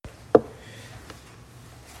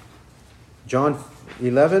John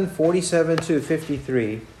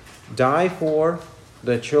 11:47-53, die for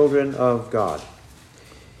the children of God.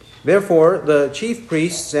 Therefore, the chief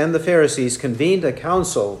priests and the Pharisees convened a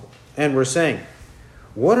council and were saying,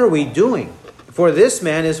 "What are we doing? For this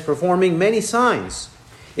man is performing many signs.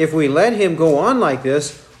 If we let him go on like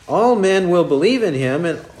this, all men will believe in him,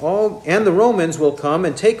 and the Romans will come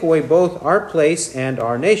and take away both our place and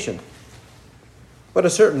our nation." But a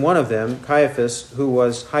certain one of them, Caiaphas, who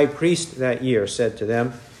was high priest that year, said to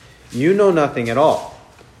them, "You know nothing at all,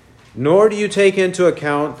 nor do you take into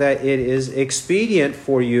account that it is expedient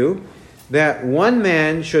for you that one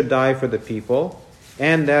man should die for the people,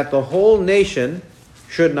 and that the whole nation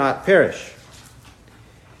should not perish."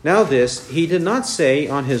 Now this he did not say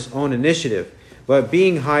on his own initiative, but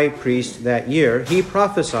being high priest that year, he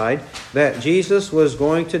prophesied that Jesus was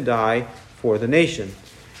going to die for the nation,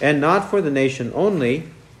 and not for the nation only,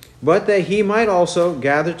 but that he might also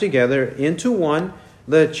gather together into one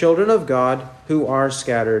the children of God who are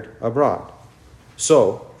scattered abroad.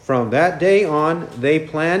 So, from that day on, they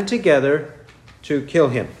planned together to kill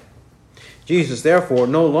him. Jesus, therefore,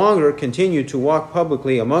 no longer continued to walk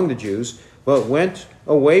publicly among the Jews, but went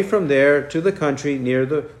away from there to the country near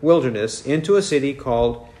the wilderness, into a city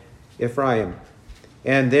called Ephraim.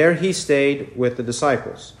 And there he stayed with the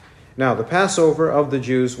disciples. Now the Passover of the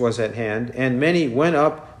Jews was at hand, and many went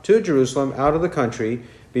up to Jerusalem out of the country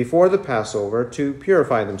before the Passover to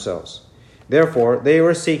purify themselves. Therefore they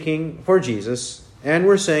were seeking for Jesus, and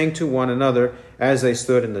were saying to one another as they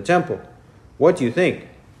stood in the temple, "What do you think?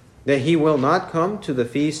 That he will not come to the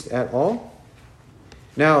feast at all?"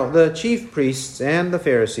 Now the chief priests and the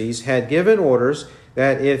Pharisees had given orders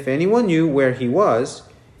that if anyone knew where he was,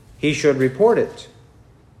 he should report it,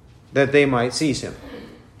 that they might seize him.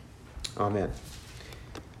 Amen.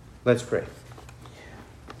 Let's pray.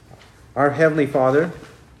 Our Heavenly Father,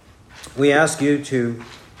 we ask you to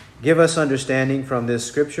give us understanding from this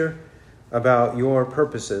scripture about your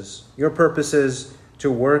purposes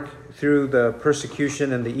to work through the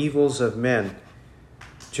persecution and the evils of men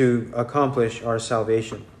to accomplish our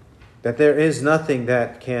salvation. That there is nothing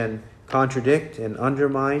that can contradict and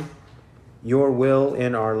undermine your will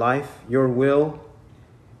in our life, your will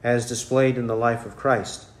as displayed in the life of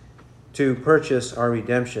Christ, to purchase our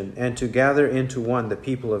redemption and to gather into one the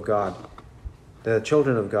people of God, the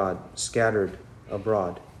children of God scattered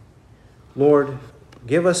abroad. Lord,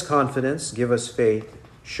 give us confidence, give us faith,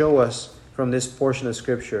 show us from this portion of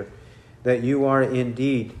Scripture that you are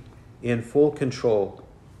indeed in full control,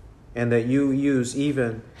 and that you use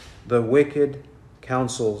even the wicked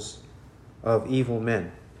counsels of evil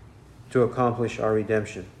men to accomplish our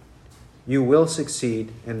redemption. You will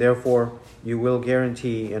succeed, and therefore you will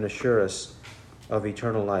guarantee and assure us of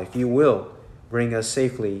eternal life. You will bring us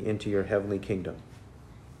safely into your heavenly kingdom.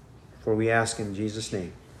 For we ask in Jesus'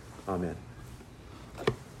 name. Amen.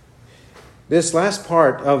 This last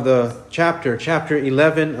part of the chapter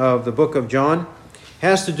 11 of the book of John,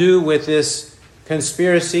 has to do with this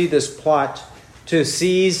conspiracy, this plot to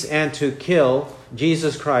seize and to kill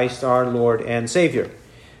Jesus Christ, our Lord and Savior.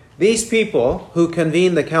 These people who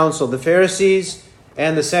convened the council, the Pharisees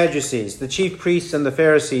and the Sadducees, the chief priests and the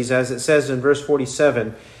Pharisees, as it says in verse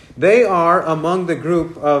 47, they are among the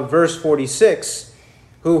group of verse 46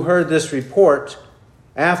 who heard this report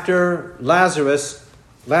after Lazarus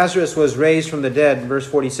was raised from the dead, in verse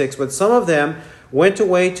 46. But some of them went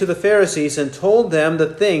away to the Pharisees and told them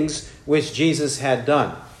the things which Jesus had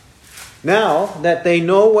done. Now that they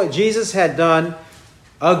know what Jesus had done,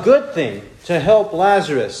 a good thing to help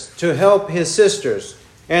Lazarus, to help his sisters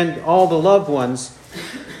and all the loved ones,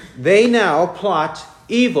 they now plot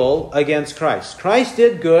evil against Christ. Christ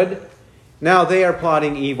did good. Now they are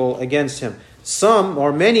plotting evil against him. Some,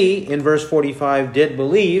 or many, in verse 45, did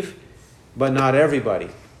believe, but not everybody.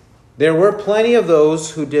 There were plenty of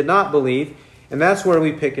those who did not believe, and that's where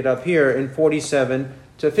we pick it up here in 47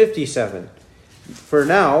 to 57. For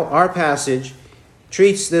now, our passage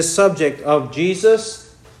treats this subject of Jesus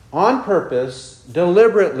on purpose,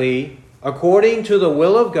 deliberately, according to the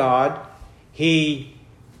will of God. He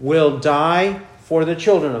will die for the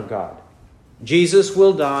children of God. Jesus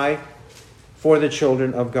will die for the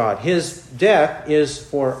children of God. His death is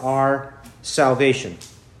for our salvation.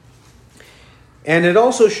 And it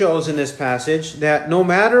also shows in this passage that no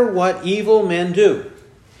matter what evil men do,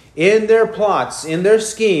 in their plots, in their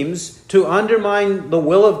schemes to undermine the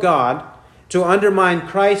will of God, to undermine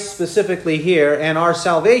Christ specifically here and our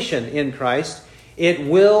salvation in Christ, it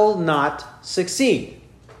will not succeed.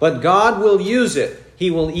 But God will use it.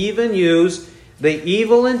 He will even use the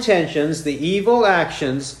evil intentions, the evil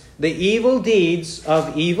actions, the evil deeds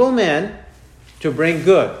of evil men to bring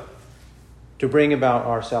good to bring about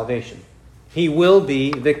our salvation. He will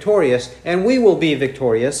be victorious, and we will be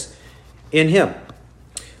victorious in him.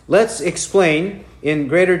 Let's explain in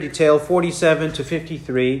greater detail 47 to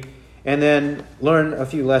 53, and then learn a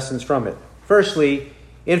few lessons from it. Firstly,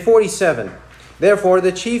 in 47, therefore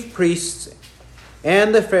the chief priests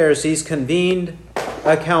and the Pharisees convened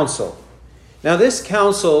a council. Now this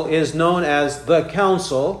council is known as the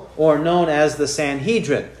council, or known as the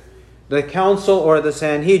Sanhedrin. The council or the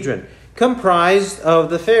Sanhedrin, comprised of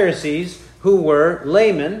the Pharisees, who were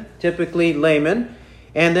laymen, typically laymen,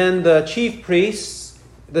 and then the chief priests,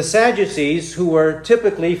 the Sadducees, who were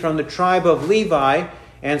typically from the tribe of Levi,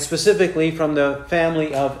 and specifically from the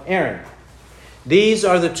family of Aaron. These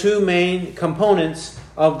are the two main components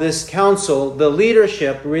of this council, the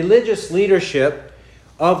leadership, religious leadership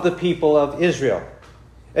of the people of Israel,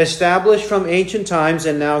 established from ancient times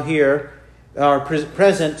and now here are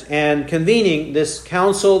present and convening this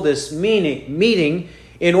council, this meeting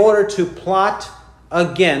in order to plot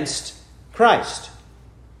against Christ.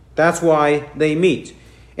 That's why they meet.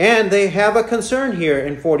 And they have a concern here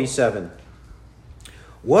in 47.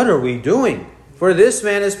 What are we doing? For this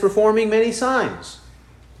man is performing many signs.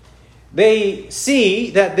 They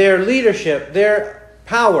see that their leadership, their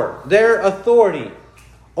power, their authority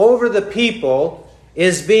over the people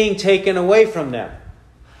is being taken away from them.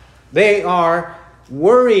 They are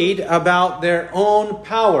worried about their own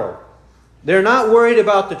power. They're not worried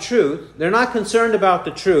about the truth. They're not concerned about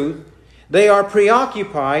the truth. They are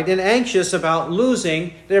preoccupied and anxious about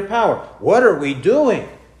losing their power. What are we doing?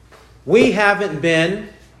 We haven't been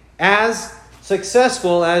as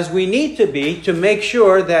successful as we need to be to make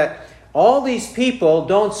sure that all these people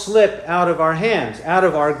don't slip out of our hands, out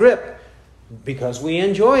of our grip. Because we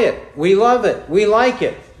enjoy it. We love it. We like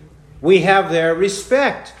it. We have their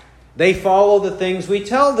respect. They follow the things we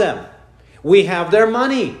tell them. We have their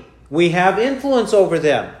money. We have influence over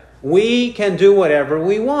them. We can do whatever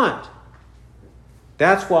we want.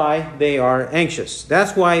 That's why they are anxious.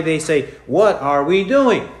 That's why they say, what are we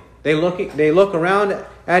doing? They look around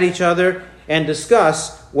at each other and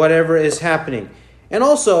discuss whatever is happening. And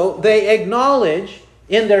also, they acknowledge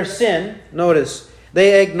in their sin, notice,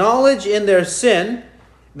 they acknowledge in their sin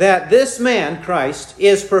that this man, Christ,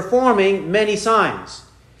 is performing many signs.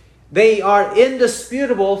 They are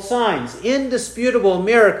indisputable signs, indisputable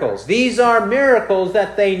miracles. These are miracles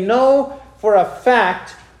that they know for a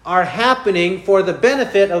fact are happening for the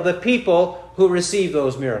benefit of the people who receive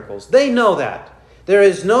those miracles. They know that. There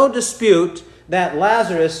is no dispute that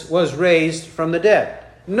Lazarus was raised from the dead.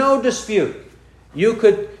 No dispute. You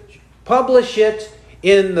could publish it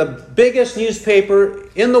in the biggest newspaper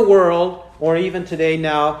in the world, or even today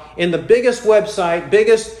now, in the biggest website,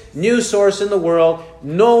 biggest news source in the world.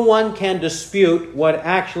 No one can dispute what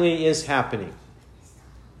actually is happening.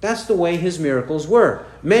 That's the way his miracles were.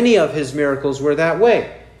 Many of his miracles were that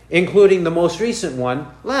way, including the most recent one,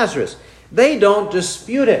 Lazarus. They don't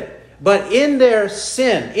dispute it. But in their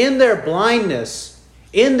sin, in their blindness,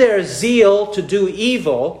 in their zeal to do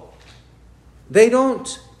evil, they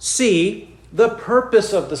don't see the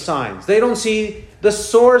purpose of the signs. They don't see the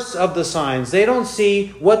source of the signs. They don't see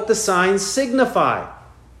what the signs signify.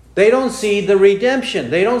 They don't see the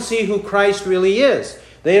redemption. They don't see who Christ really is.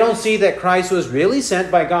 They don't see that Christ was really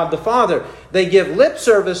sent by God the Father. They give lip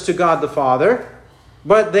service to God the Father,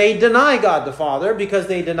 but they deny God the Father because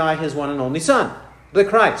they deny his one and only Son, the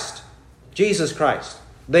Christ, Jesus Christ.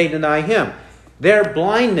 They deny him. Their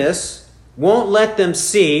blindness won't let them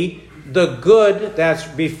see the good that's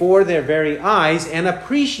before their very eyes and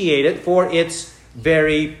appreciate it for its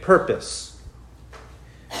very purpose.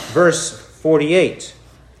 Verse 48.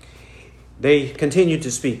 They continue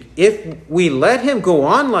to speak. If we let him go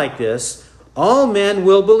on like this, all men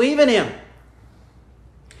will believe in him.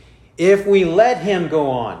 If we let him go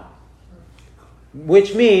on.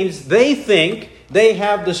 Which means they think they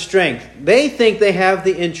have the strength. They think they have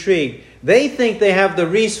the intrigue. They think they have the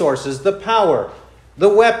resources, the power, the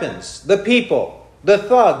weapons, the people, the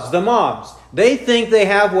thugs, the mobs. They think they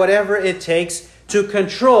have whatever it takes to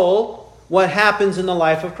control what happens in the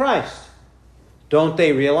life of Christ. Don't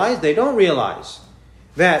they realize? They don't realize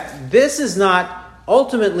that this is not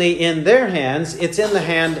ultimately in their hands. It's in the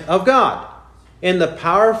hand of God. In the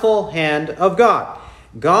powerful hand of God.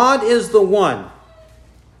 God is the one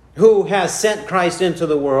who has sent Christ into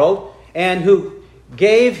the world and who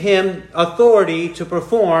gave him authority to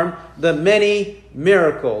perform the many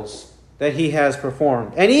miracles that he has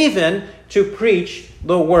performed. And even to preach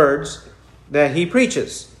the words that he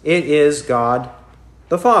preaches. It is God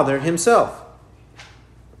the Father himself.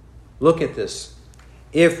 Look at this.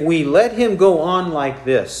 If we let him go on like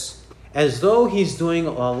this, as though he's doing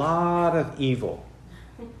a lot of evil.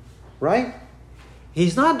 Right?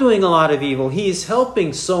 He's not doing a lot of evil. He's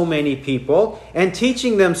helping so many people and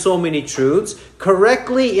teaching them so many truths,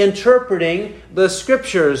 correctly interpreting the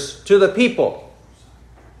scriptures to the people.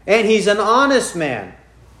 And he's an honest man.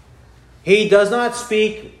 He does not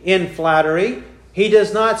speak in flattery. He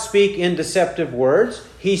does not speak in deceptive words.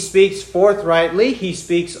 He speaks forthrightly. He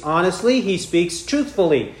speaks honestly. He speaks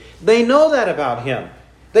truthfully. They know that about him.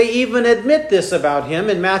 They even admit this about him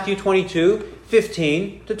in Matthew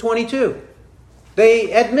 22:15-22.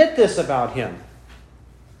 They admit this about him,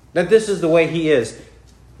 that this is the way he is,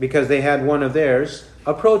 because they had one of theirs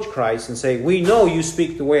approach Christ and say, "We know you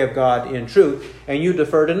speak the way of God in truth, and you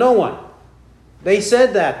defer to no one." They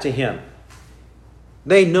said that to him.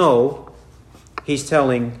 They know he's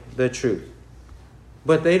telling the truth.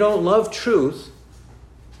 But they don't love truth.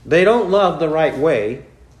 They don't love the right way.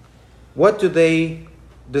 What do they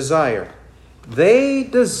desire? They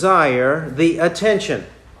desire the attention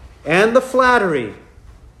and the flattery.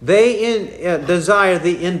 They desire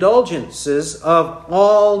the indulgences of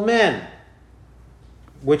all men,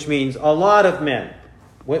 which means a lot of men.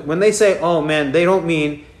 When they say all men, they don't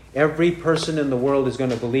mean every person in the world is going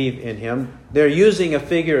to believe in him. They're using a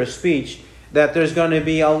figure of speech that there's going to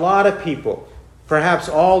be a lot of people, perhaps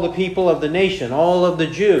all the people of the nation, all of the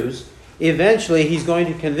Jews. Eventually, he's going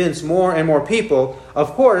to convince more and more people.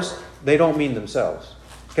 Of course, they don't mean themselves,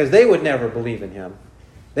 because they would never believe in him.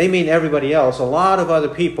 They mean everybody else, a lot of other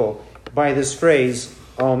people, by this phrase,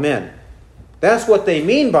 all men. That's what they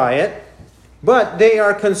mean by it. But they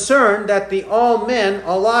are concerned that the all men,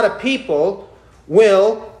 a lot of people,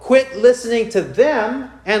 will quit listening to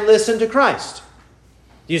them and listen to Christ.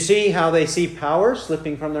 Do you see how they see power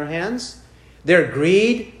slipping from their hands? Their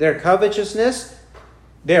greed, their covetousness,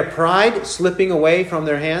 their pride slipping away from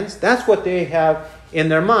their hands. That's what they have in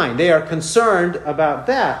their mind. They are concerned about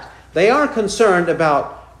that. They are concerned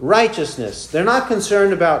about righteousness. They're not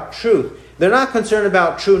concerned about truth. They're not concerned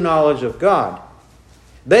about true knowledge of God.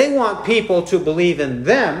 They want people to believe in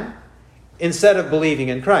them instead of believing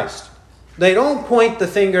in Christ. They don't point the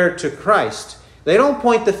finger to Christ. They don't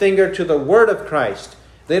point the finger to the word of Christ.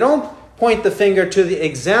 They don't point the finger to the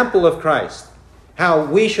example of Christ, how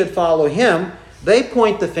we should follow him. They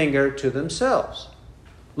point the finger to themselves.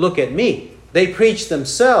 Look at me. They preach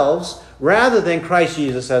themselves rather than Christ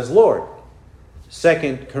Jesus as Lord.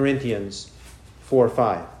 2 Corinthians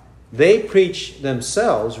 4:5. They preach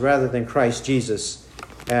themselves rather than Christ Jesus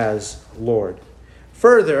as Lord.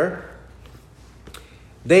 Further,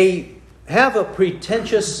 they have a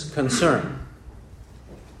pretentious concern.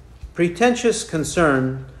 Pretentious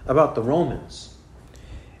concern about the Romans.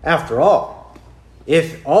 After all,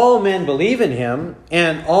 if all men believe in him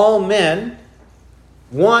and all men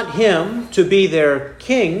want him to be their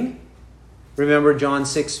king, remember John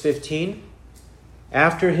 6:15?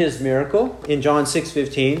 After his miracle in John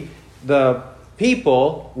 6:15, the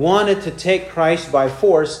people wanted to take Christ by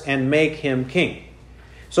force and make him king.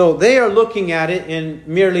 So they are looking at it in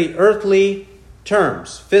merely earthly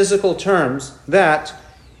terms, physical terms, that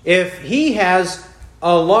if he has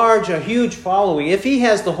a huge following, if he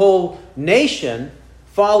has the whole nation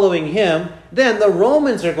following him, then the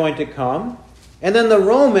Romans are going to come, and then the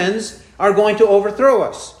Romans are going to overthrow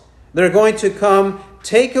us. They're going to come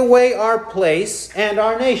take away our place and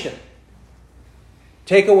our nation.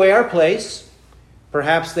 Take away our place.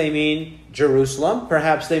 Perhaps they mean Jerusalem.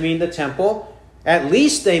 Perhaps they mean the temple. At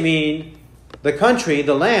least they mean the country,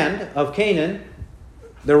 the land of Canaan.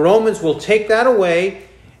 The Romans will take that away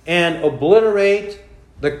and obliterate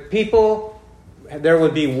the people. There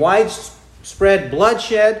would be widespread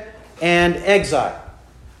bloodshed and exile.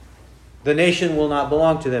 The nation will not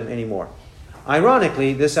belong to them anymore.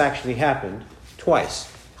 Ironically, this actually happened twice.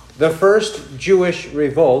 The first Jewish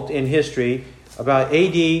revolt in history, about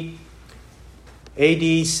AD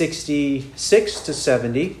 66 to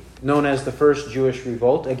 70, known as the first Jewish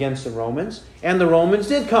revolt against the Romans. And the Romans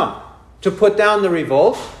did come to put down the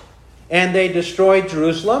revolt. And they destroyed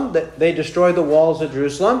Jerusalem. They destroyed the walls of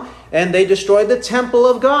Jerusalem. And they destroyed the temple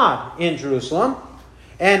of God in Jerusalem.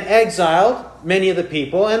 And exiled many of the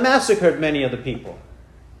people and massacred many of the people.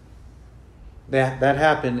 That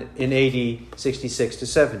happened in AD 66 to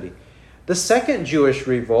 70. The second Jewish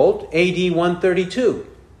revolt, AD 132.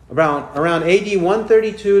 Around AD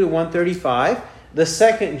 132 to 135, the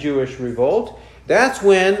second Jewish revolt, that's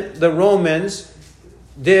when the Romans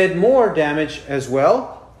did more damage as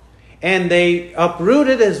well. And they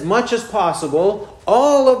uprooted as much as possible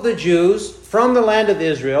all of the Jews from the land of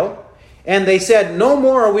Israel. And they said, no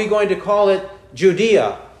more are we going to call it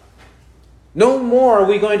Judea. No more are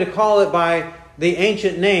we going to call it by the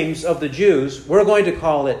ancient names of the Jews, we're going to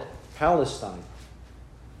call it Palestine.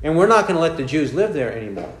 And we're not going to let the Jews live there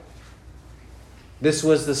anymore. This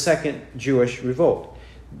was the second Jewish revolt.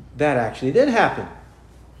 That actually did happen.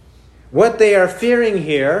 What they are fearing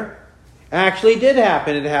here actually did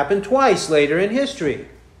happen. It happened twice later in history.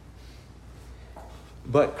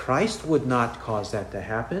 But Christ would not cause that to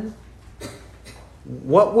happen.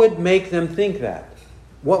 What would make them think that?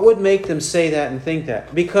 What would make them say that and think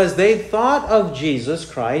that? Because they thought of Jesus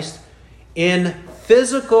Christ in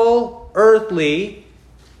physical, earthly,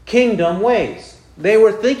 kingdom ways. They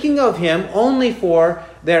were thinking of him only for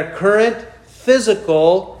their current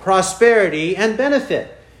physical prosperity and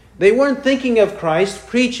benefit. They weren't thinking of Christ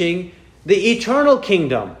preaching the eternal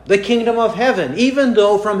kingdom, the kingdom of heaven, even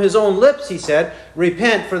though from his own lips he said,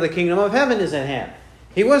 "Repent, for the kingdom of heaven is at hand."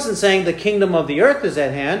 He wasn't saying the kingdom of the earth is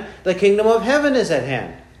at hand. The kingdom of heaven is at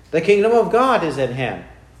hand. The kingdom of God is at hand.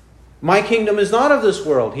 "My kingdom is not of this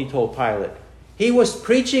world," he told Pilate. He was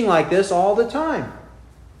preaching like this all the time.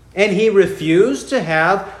 And he refused to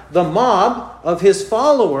have the mob of his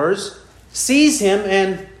followers seize him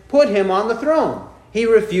and put him on the throne. He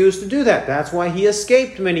refused to do that. That's why he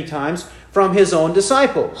escaped many times from his own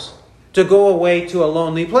disciples, to go away to a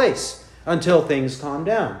lonely place until things calmed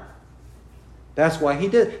down. That's why he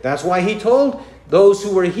did. That's why he told those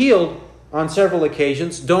who were healed on several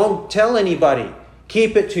occasions, "Don't tell anybody.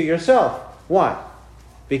 Keep it to yourself." Why?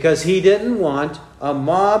 Because he didn't want a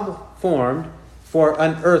mob formed for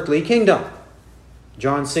an earthly kingdom.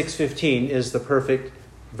 John 6:15 is the perfect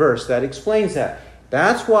verse that explains that.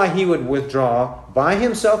 That's why he would withdraw by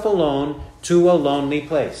himself alone to a lonely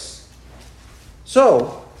place.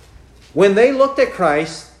 So, when they looked at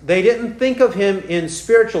Christ, they didn't think of him in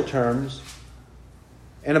spiritual terms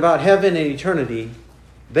and about heaven and eternity.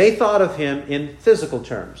 They thought of him in physical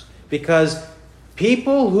terms, because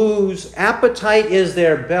people whose appetite is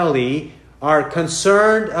their belly are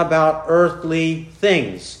concerned about earthly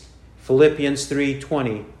things. Philippians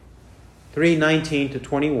 3:20, 3:19 to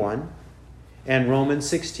 21, and Romans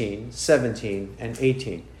 16, 17, and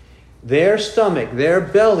 18. Their stomach, their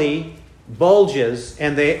belly bulges,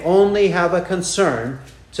 and they only have a concern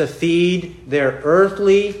to feed their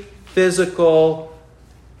earthly, physical,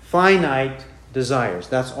 finite desires.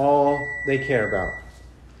 That's all they care about.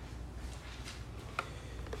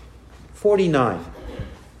 49.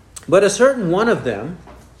 But a certain one of them,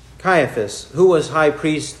 Caiaphas, who was high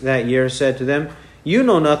priest that year, said to them, "You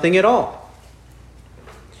know nothing at all."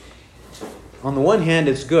 On the one hand,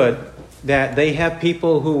 it's good that they have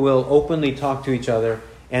people who will openly talk to each other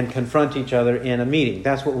and confront each other in a meeting.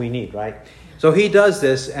 That's what we need, right? So he does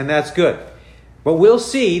this, and that's good. But we'll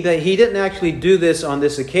see that he didn't actually do this on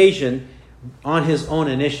this occasion on his own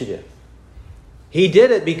initiative. He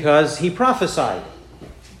did it because he prophesied,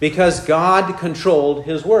 because God controlled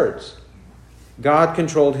his words. God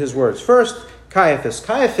controlled his words. First, Caiaphas.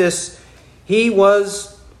 Caiaphas, he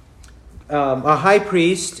was a high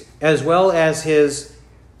priest, as well as his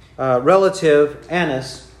relative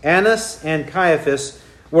Annas. Annas and Caiaphas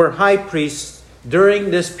were high priests during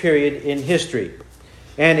this period in history.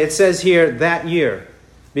 And it says here that year,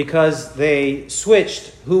 because they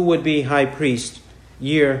switched who would be high priest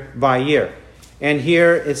year by year. And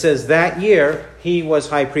here it says that year he was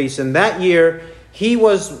high priest. And that year he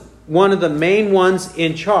was one of the main ones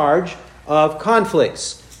in charge of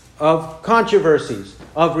conflicts, of controversies,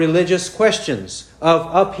 of religious questions, of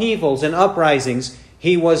upheavals and uprisings.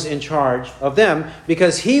 He was in charge of them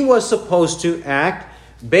because he was supposed to act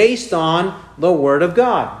based on the Word of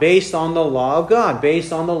God, based on the law of God,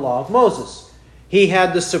 based on the law of Moses. He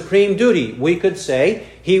had the supreme duty. We could say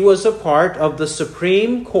he was a part of the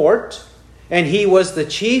Supreme Court, and he was the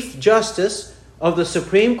Chief Justice of the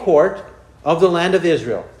Supreme Court of the land of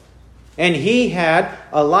Israel. And he had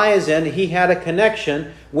a liaison, he had a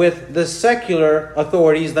connection with the secular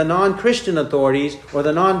authorities, the non-Christian authorities, or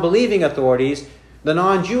the non-believing authorities, the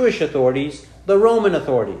non-Jewish authorities, the Roman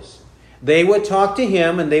authorities. They would talk to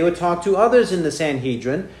him, and they would talk to others in the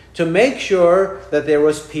Sanhedrin to make sure that there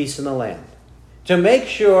was peace in the land, to make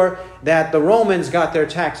sure that the Romans got their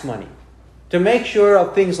tax money, to make sure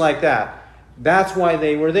of things like that. That's why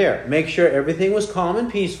they were there. Make sure everything was calm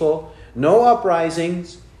and peaceful, no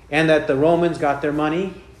uprisings, and that the Romans got their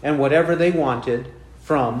money and whatever they wanted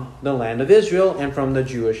from the land of Israel and from the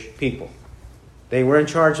Jewish people. They were in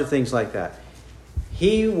charge of things like that.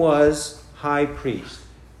 He was high priest,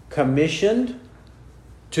 commissioned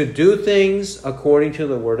to do things according to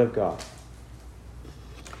the Word of God.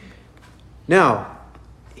 Now,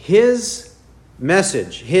 his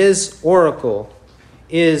message, his oracle,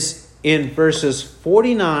 is in verses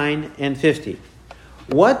 49 and 50.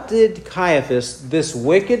 What did Caiaphas, this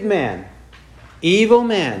wicked man, evil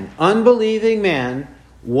man, unbelieving man,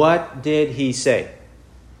 what did he say?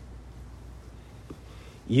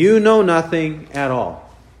 You know nothing at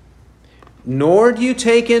all, nor do you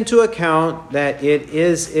take into account that it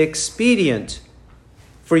is expedient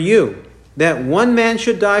for you that one man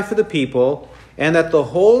should die for the people, and that the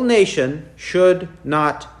whole nation should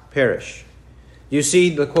not perish. You see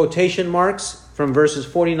the quotation marks from verses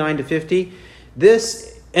 49 to 50?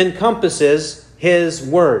 This encompasses his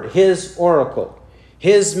word, his oracle,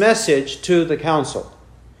 his message to the council.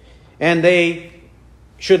 And they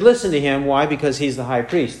should listen to him. Why? Because he's the high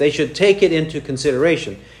priest. They should take it into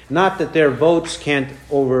consideration. Not that their votes can't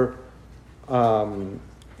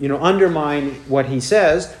undermine what he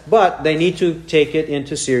says, but they need to take it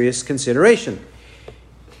into serious consideration.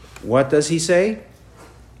 What does he say?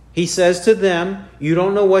 He says to them, you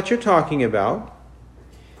don't know what you're talking about,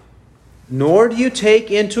 nor do you take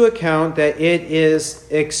into account that it is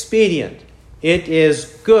expedient, it is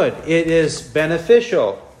good, it is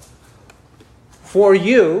beneficial for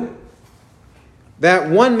you that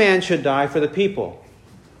one man should die for the people.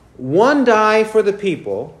 One die for the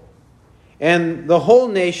people, and the whole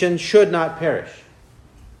nation should not perish.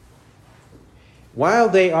 While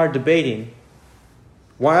they are debating,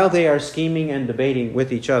 while they are scheming and debating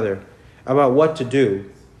with each other about what to do,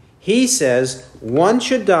 he says one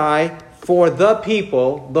should die for the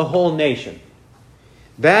people, the whole nation.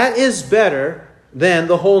 That is better than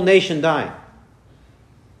the whole nation dying.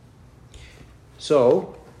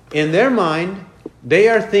 So, in their mind, they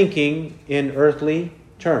are thinking in earthly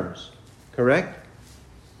terms, correct?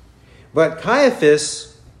 But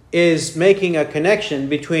Caiaphas is making a connection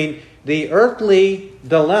between the earthly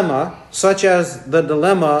dilemma, such as the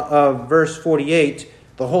dilemma of verse 48,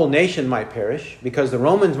 the whole nation might perish because the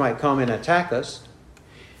Romans might come and attack us.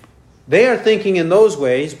 They are thinking in those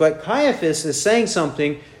ways, but Caiaphas is saying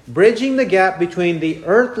something, bridging the gap between the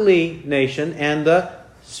earthly nation and the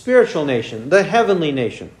spiritual nation, the heavenly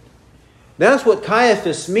nation. That's what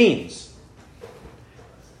Caiaphas means.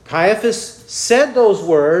 Caiaphas said those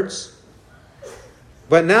words,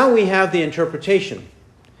 but now we have the interpretation.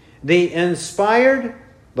 The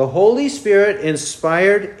Holy Spirit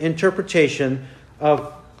inspired interpretation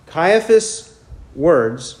of Caiaphas'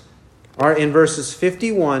 words are in verses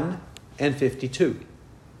 51 and 52.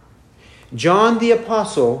 John the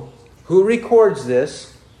Apostle, who records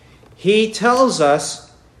this, he tells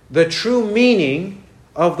us the true meaning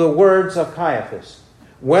of the words of Caiaphas.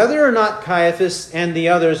 Whether or not Caiaphas and the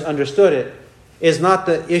others understood it is not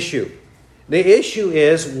the issue. The issue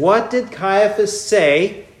is, what did Caiaphas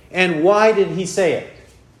say and why did he say it?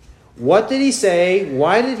 What did he say?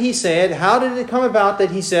 Why did he say it? How did it come about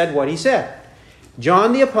that he said what he said?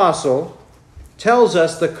 John the Apostle tells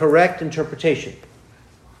us the correct interpretation.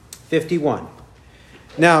 51.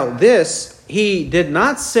 Now this he did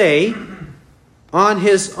not say on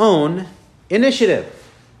his own initiative.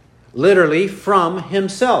 Literally, from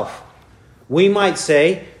himself. We might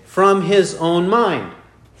say from his own mind,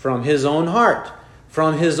 from his own heart,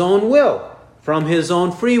 from his own will, from his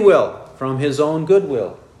own free will, from his own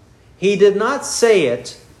goodwill. He did not say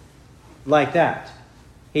it like that.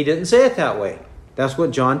 He didn't say it that way. That's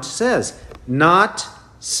what John says. Not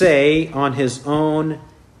say on his own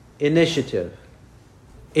initiative.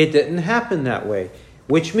 It didn't happen that way.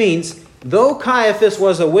 Which means, though Caiaphas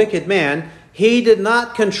was a wicked man, he did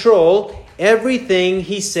not control everything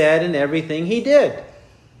he said and everything he did.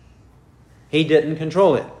 He didn't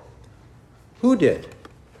control it. Who did?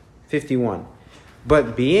 51.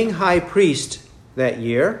 But being high priest that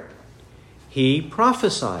year, he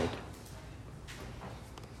prophesied.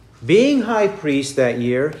 Being high priest that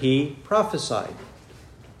year, he prophesied.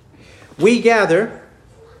 We gather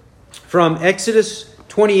from Exodus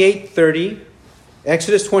 28:30,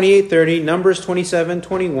 Numbers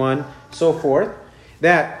 27:21, so forth,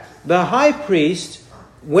 that the high priest,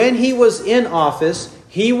 when he was in office,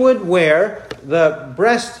 he would wear the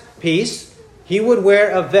breastpiece. He would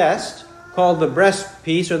wear a vest called the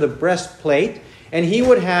breastpiece or the breastplate, and he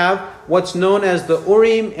would have what's known as the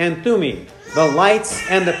Urim and Thummim, the lights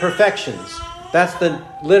and the perfections. That's the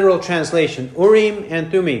literal translation, Urim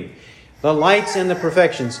and Thummim, the lights and the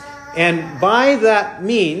perfections. And by that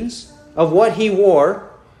means of what he wore,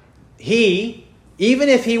 he, even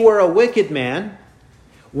if he were a wicked man,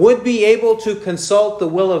 would be able to consult the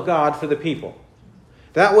will of God for the people.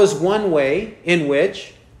 That was one way in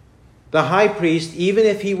which the high priest, even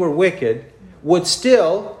if he were wicked, would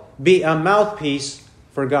still be a mouthpiece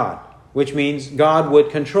for God, which means God would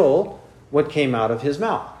control what came out of his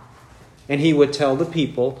mouth. And he would tell the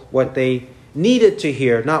people what they needed to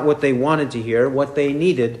hear, not what they wanted to hear, what they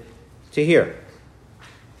needed to hear.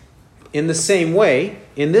 In the same way,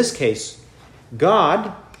 in this case,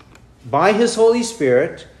 God, by His Holy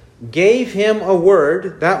Spirit, gave him a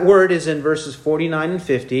word. That word is in verses 49 and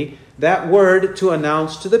 50. That word to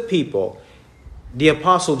announce to the people. The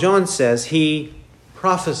Apostle John says he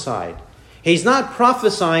prophesied. He's not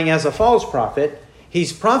prophesying as a false prophet.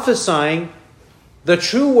 He's prophesying the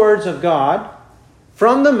true words of God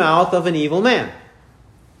from the mouth of an evil man.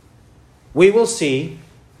 We will see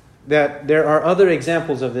that there are other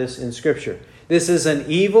examples of this in Scripture. This is an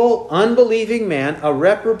evil, unbelieving man, a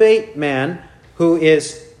reprobate man who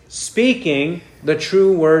is speaking the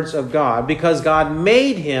true words of God because God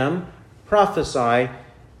made him prophesy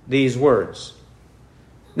these words.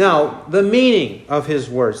 Now, the meaning of his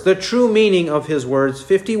words, the true meaning of his words,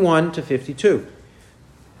 51 to 52.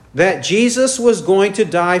 That Jesus was going to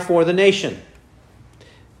die for the nation.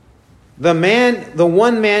 The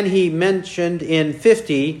one man he mentioned in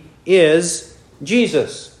 50 is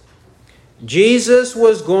Jesus. Jesus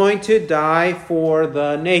was going to die for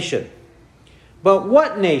the nation. But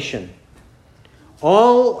what nation?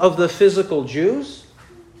 All of the physical Jews?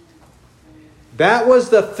 That was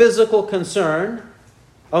the physical concern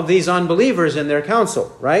of these unbelievers in their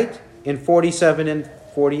council, right? In 47 and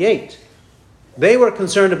 48. They were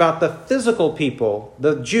concerned about the physical people,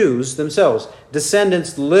 the Jews themselves,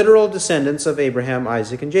 descendants, literal descendants of Abraham,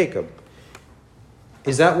 Isaac, and Jacob.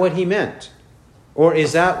 Is that what he meant? Or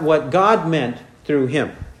is that what God meant through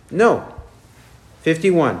him? No.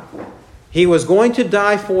 51. He was going to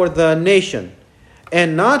die for the nation,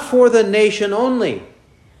 and not for the nation only,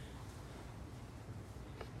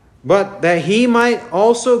 but that he might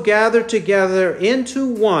also gather together into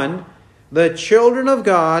one the children of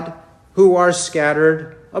God who are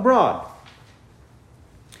scattered abroad.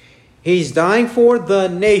 He's dying for the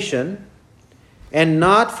nation, and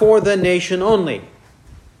not for the nation only.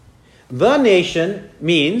 The nation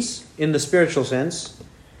means, in the spiritual sense,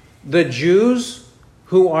 the Jews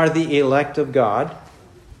who are the elect of God,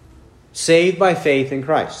 saved by faith in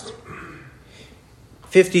Christ.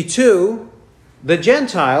 52, the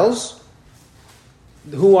Gentiles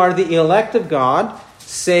who are the elect of God,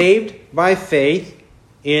 saved by faith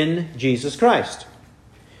in Jesus Christ.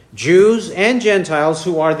 Jews and Gentiles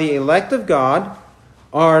who are the elect of God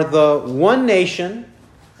are the one nation,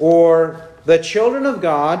 or the children of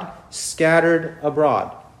God scattered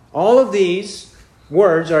abroad. All of these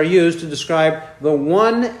words are used to describe the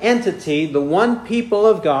one entity, the one people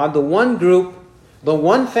of God, the one group, the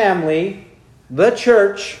one family, the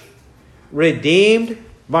church, redeemed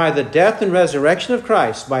by the death and resurrection of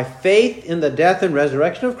Christ, by faith in the death and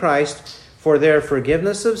resurrection of Christ for their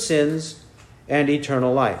forgiveness of sins and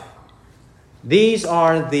eternal life. These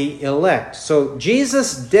are the elect. So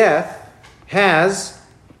Jesus' death has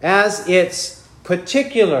as its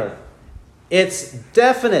particular, its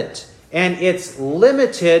definite, and its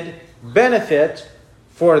limited benefit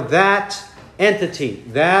for that entity,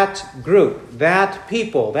 that group, that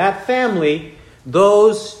people, that family,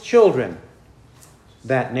 those children,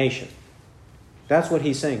 that nation. That's what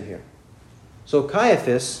he's saying here. So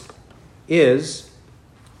Caiaphas is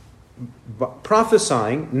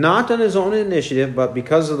prophesying, not on his own initiative, but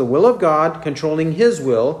because of the will of God controlling his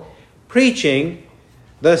will, preaching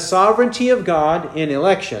the sovereignty of God in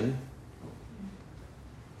election,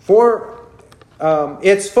 for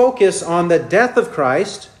its focus on the death of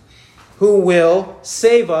Christ, who will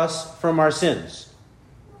save us from our sins.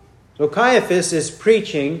 So Caiaphas is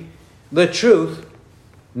preaching the truth,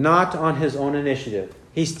 not on his own initiative.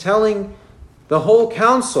 He's telling the whole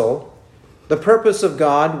council the purpose of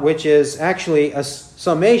God, which is actually a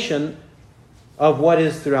summation of what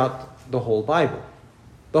is throughout the whole Bible.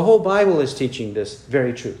 The whole Bible is teaching this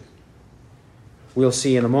very truth. We'll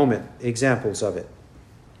see in a moment examples of it.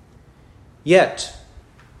 Yet,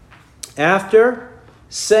 after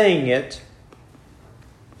saying it,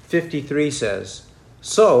 53 says,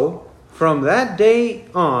 so from that day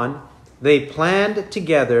on, they planned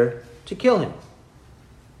together to kill him.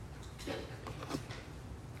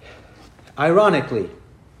 Ironically,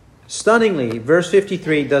 stunningly, verse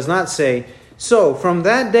 53 does not say, so from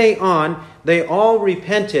that day on, they all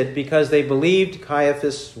repented because they believed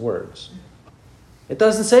Caiaphas' words. It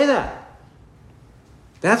doesn't say that.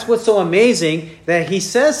 That's what's so amazing, that he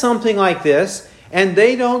says something like this, and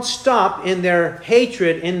they don't stop in their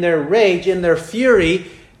hatred, in their rage, in their fury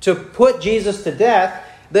to put Jesus to death.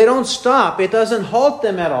 They don't stop. It doesn't halt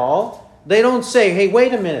them at all. They don't say, hey,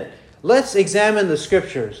 wait a minute. Let's examine the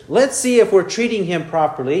Scriptures. Let's see if we're treating him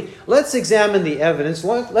properly. Let's examine the evidence.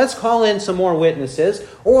 Let's call in some more witnesses.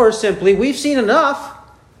 Or simply, we've seen enough.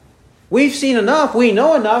 We've seen enough. We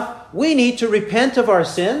know enough. We need to repent of our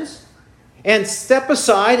sins and step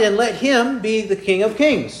aside and let Him be the King of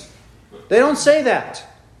Kings. They don't say that.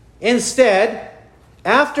 Instead,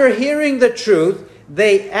 after hearing the truth,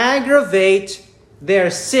 they aggravate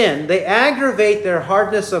their sin. They aggravate their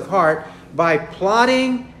hardness of heart by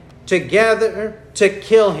plotting together to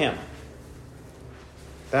kill Him.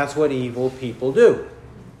 That's what evil people do.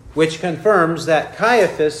 Which confirms that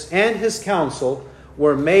Caiaphas and his council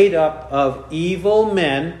were made up of evil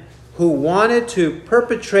men who wanted to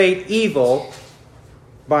perpetrate evil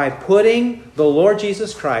by putting the Lord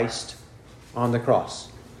Jesus Christ on the cross.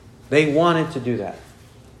 They wanted to do that.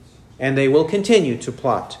 And they will continue to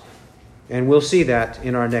plot. And we'll see that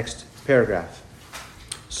in our next paragraph.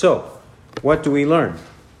 So, what do we learn?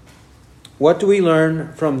 What do we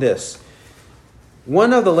learn from this?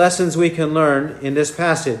 One of the lessons we can learn in this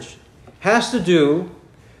passage has to do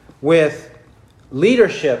with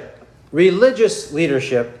leadership, religious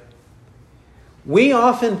leadership. We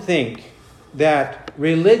often think that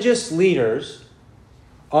religious leaders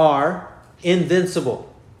are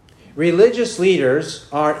invincible. Religious leaders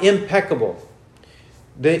are impeccable.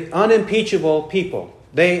 The unimpeachable people.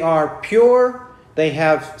 They are pure. They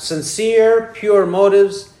have sincere, pure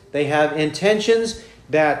motives. They have intentions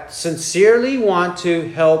that sincerely want to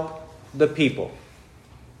help the people.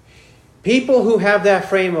 People who have that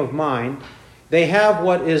frame of mind, they have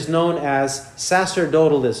what is known as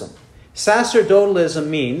sacerdotalism. Sacerdotalism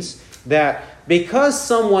means that because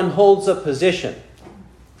someone holds a position,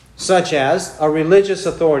 such as a religious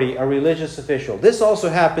authority, a religious official. This also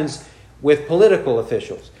happens with political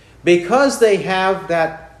officials. Because they have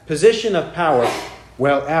that position of power,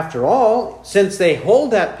 well, after all, since they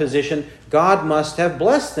hold that position, God must have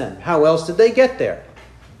blessed them. How else did they get there?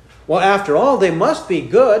 Well, after all, they must be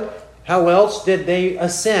good. How else did they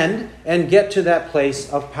ascend and get to that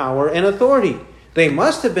place of power and authority? They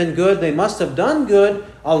must have been good. They must have done good.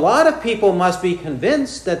 A lot of people must be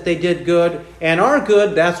convinced that they did good and are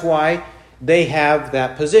good. That's why they have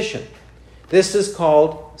that position. This is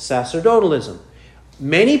called sacerdotalism.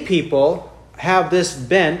 Many people have this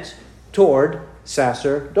bent toward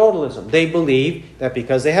sacerdotalism. They believe that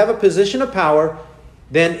because they have a position of power,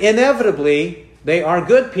 then inevitably they are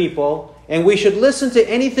good people and we should listen to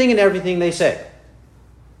anything and everything they say.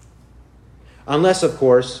 Unless, of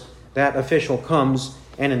course, that official comes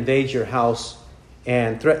and invades your house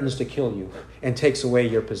and threatens to kill you and takes away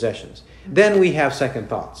your possessions. Then we have second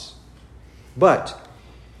thoughts. But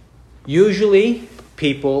usually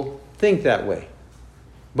people think that way.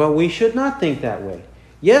 But we should not think that way.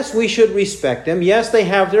 Yes, we should respect them. Yes, they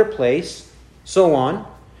have their place, so on.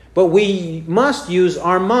 But we must use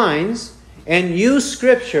our minds and use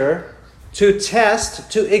Scripture to test,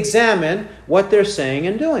 to examine what they're saying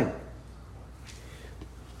and doing.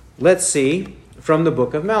 Let's see from the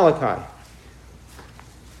book of Malachi.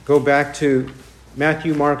 Go back to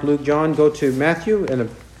Matthew, Mark, Luke, John. Go to Matthew and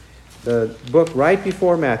the book right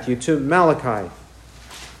before Matthew to Malachi.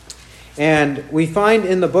 And we find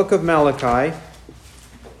in the book of Malachi,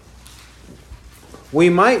 we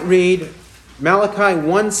might read Malachi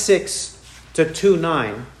 1:6 to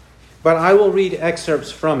 2:9, but I will read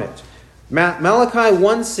excerpts from it. Malachi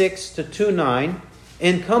 1:6 to 2:9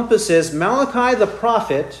 encompasses Malachi the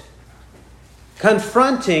prophet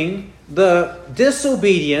confronting the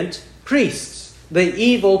disobedient priests, the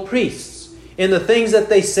evil priests, in the things that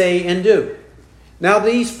they say and do. Now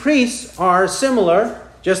these priests are similar,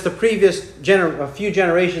 just a few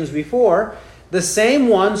generations before, the same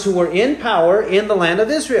ones who were in power in the land of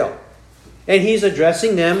Israel. And he's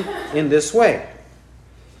addressing them in this way.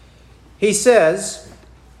 He says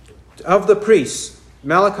of the priests,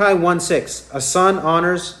 Malachi 1:6, a son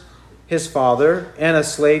honors his father and a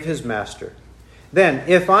slave his master. Then,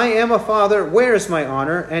 if I am a father, where is my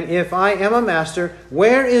honor? And if I am a master,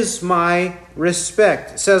 where is my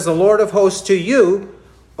respect? Says the Lord of hosts to you,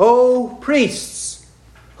 O priests,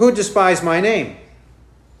 who despise my name.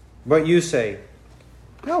 But you say,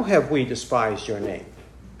 how have we despised your name?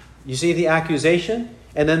 You see the accusation?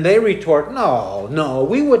 And then they retort, no,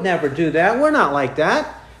 we would never do that. We're not like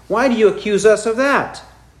that. Why do you accuse us of that?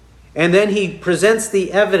 And then he presents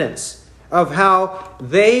the evidence of how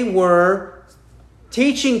they were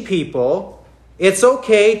teaching people it's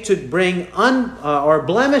okay to bring or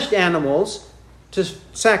blemished animals to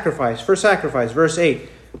sacrifice, for sacrifice. Verse 8,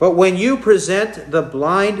 but when you present the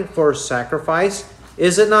blind for sacrifice,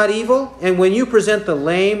 is it not evil? And when you present the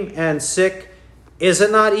lame and sick, is it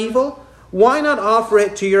not evil? Why not offer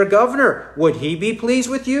it to your governor? Would he be pleased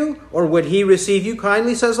with you? Or would he receive you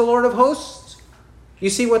kindly, says the Lord of hosts? You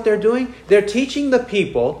see what they're doing? They're teaching the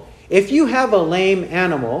people, if you have a lame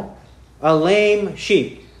animal, a lame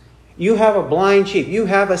sheep. You have a blind sheep. You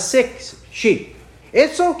have a sick sheep.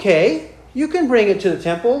 It's okay. You can bring it to the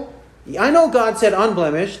temple. I know God said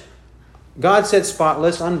unblemished. God said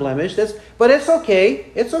spotless, unblemished. But it's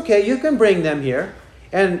okay. It's okay. You can bring them here.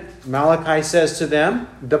 And Malachi says to them,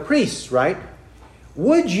 the priests, right?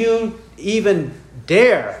 Would you even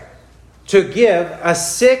dare to give a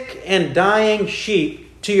sick and dying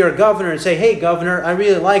sheep to your governor and say, hey, governor, I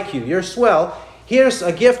really like you. You're swell. Here's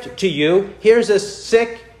a gift to you. Here's a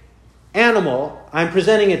sick animal. I'm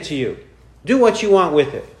presenting it to you. Do what you want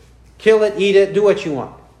with it. Kill it, eat it, do what you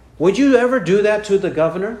want. Would you ever do that to the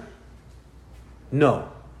governor? No.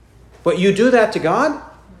 But you do that to God?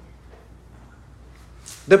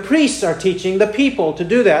 The priests are teaching the people to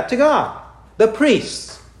do that to God. The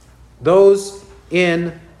priests. Those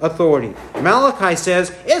in authority. Malachi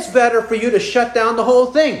says, it's better for you to shut down the whole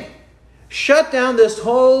thing. Shut down this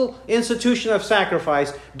whole institution of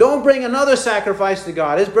sacrifice. Don't bring another sacrifice to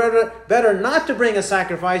God. It's better not to bring a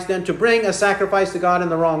sacrifice than to bring a sacrifice to God in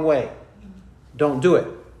the wrong way. Don't do it.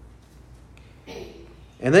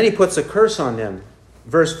 And then he puts a curse on them.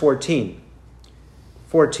 Verse 14.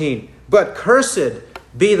 But cursed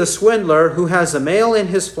be the swindler who has a male in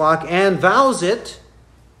his flock and vows it,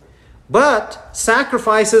 but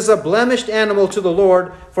sacrifices a blemished animal to the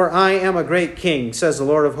Lord, for I am a great king, says the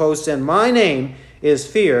Lord of hosts, and my name is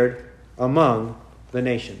feared among the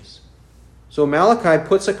nations. So Malachi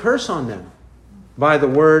puts a curse on them by the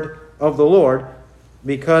word of the Lord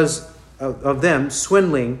because of them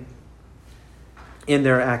swindling in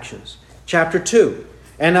their actions. Chapter 2.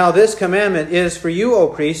 And now this commandment is for you, O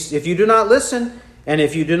priests, if you do not listen, and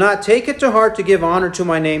if you do not take it to heart to give honor to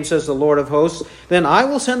my name, says the Lord of hosts, then I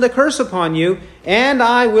will send a curse upon you, and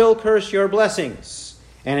I will curse your blessings.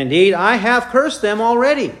 And indeed, I have cursed them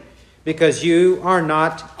already, because you are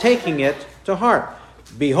not taking it to heart.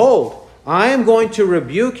 Behold, I am going to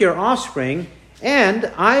rebuke your offspring, and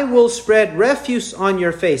I will spread refuse on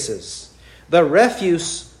your faces, the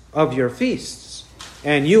refuse of your feasts,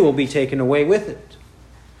 and you will be taken away with it.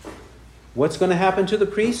 What's going to happen to the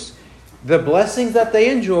priests? The blessings that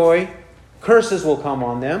they enjoy, curses will come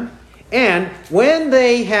on them. And when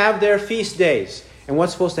they have their feast days, and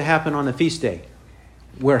what's supposed to happen on the feast day?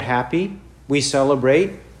 We're happy, we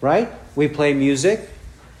celebrate, right? We play music.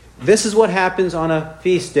 This is what happens on a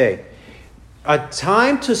feast day. A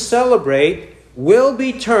time to celebrate will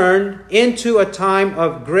be turned into a time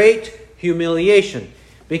of great humiliation.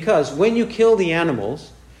 Because when you kill the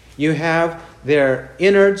animals, you have their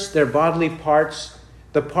innards, their bodily parts,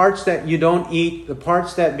 the parts that you don't eat, the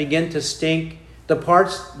parts that begin to stink, the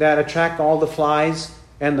parts that attract all the flies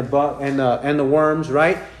and the worms,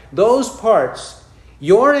 right? Those parts,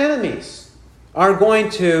 your enemies are going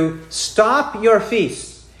to stop your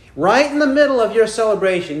feasts right in the middle of your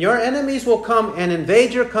celebration. Your enemies will come and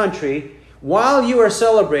invade your country while you are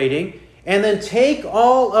celebrating, and then take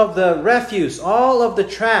all of the refuse, all of the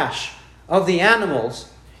trash of the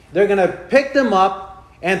animals. They're going to pick them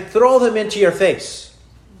up and throw them into your face.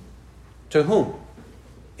 To whom?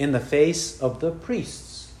 In the face of the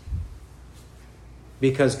priests.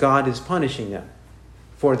 Because God is punishing them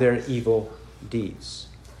for their evil deeds.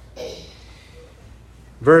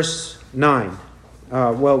 Verse 9.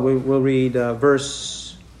 We'll read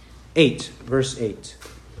verse 8. Verse 8.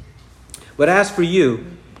 But as for you,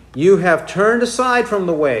 you have turned aside from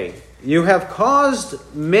the way. You have caused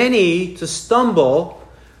many to stumble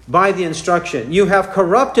by the instruction. You have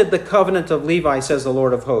corrupted the covenant of Levi, says the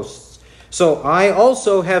Lord of hosts. So I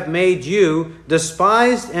also have made you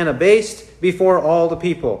despised and abased before all the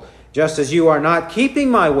people, just as you are not keeping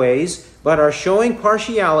my ways, but are showing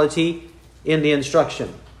partiality in the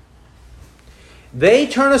instruction. They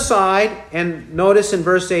turn aside, and notice in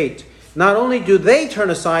verse 8, not only do they turn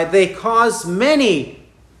aside, they cause many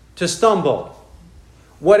to stumble.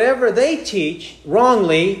 Whatever they teach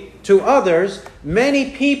wrongly to others,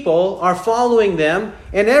 many people are following them,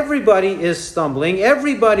 and everybody is stumbling.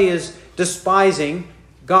 Everybody is despising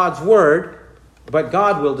God's word, but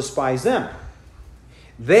God will despise them.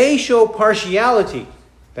 They show partiality.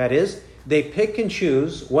 That is, they pick and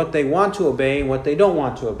choose what they want to obey and what they don't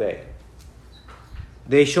want to obey.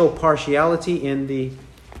 They show partiality in the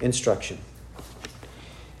instruction.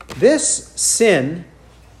 This sin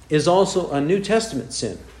is also a New Testament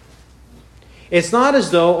sin. It's not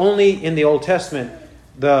as though only in the Old Testament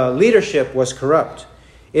the leadership was corrupt.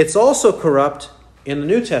 It's also corrupt in the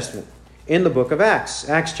New Testament, in the book of Acts.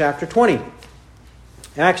 Acts chapter 20.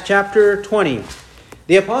 Acts chapter 20.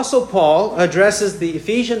 The Apostle Paul addresses the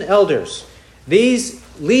Ephesian elders, these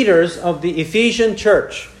leaders of the Ephesian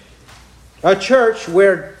church, a church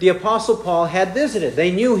where the Apostle Paul had visited.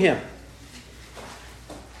 They knew him.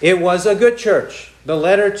 It was a good church. The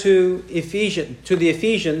letter to the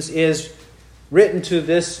Ephesians is written to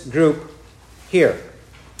this group here.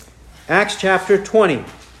 Acts chapter 20.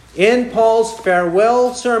 In Paul's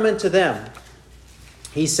farewell sermon to them,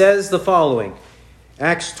 he says the following.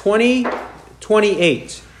 Acts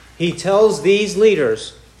 20:28. He tells these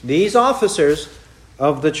leaders, these officers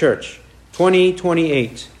of the church,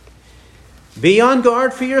 20:28. Be on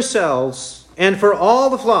guard for yourselves and for all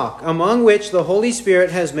the flock, among which the Holy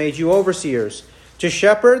Spirit has made you overseers, to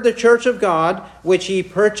shepherd the church of God, which he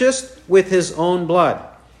purchased with his own blood.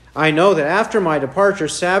 I know that after my departure,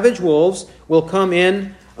 savage wolves will come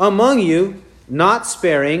in among you, not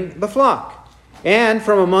sparing the flock. And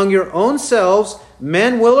from among your own selves,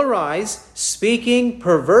 men will arise, speaking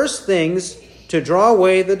perverse things to draw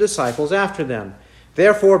away the disciples after them.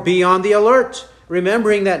 Therefore, be on the alert,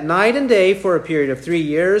 remembering that night and day for a period of 3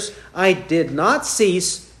 years, I did not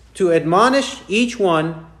cease to admonish each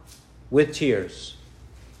one with tears.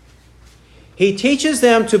 He teaches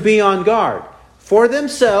them to be on guard for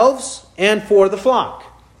themselves and for the flock.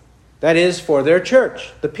 That is, for their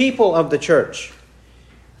church, the people of the church.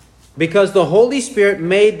 Because the Holy Spirit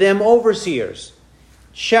made them overseers,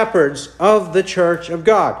 shepherds of the church of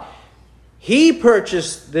God. He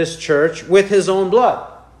purchased this church with his own blood.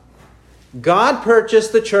 God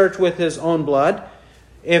purchased the church with his own blood.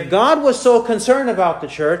 If God was so concerned about the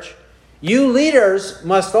church, you leaders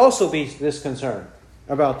must also be this concerned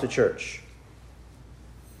about the church.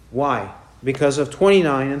 Why? Because of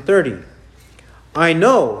 29 and 30. I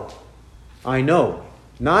know,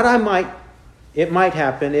 not I might, it might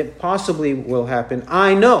happen, it possibly will happen.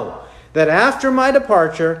 I know that after my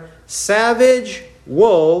departure, savage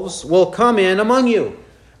wolves will come in among you,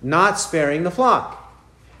 not sparing the flock.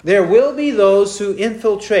 There will be those who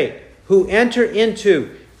infiltrate, who enter into,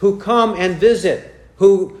 who come and visit,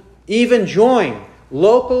 who even join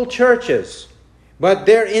local churches. But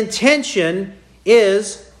their intention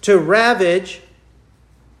is to ravage,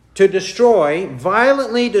 to destroy,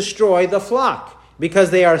 violently destroy the flock, because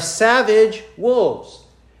they are savage wolves.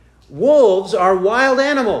 Wolves are wild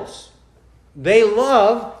animals. They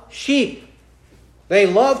love sheep. They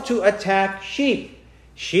love to attack sheep.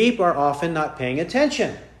 Sheep are often not paying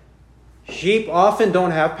attention. Sheep often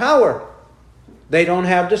don't have power. They don't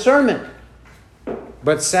have discernment.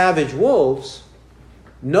 But savage wolves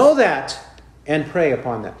know that and prey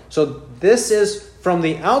upon that. So this is from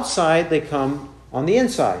the outside, they come on the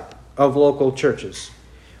inside of local churches.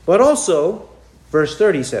 But also, verse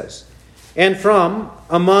 30 says, and from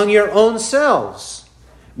among your own selves,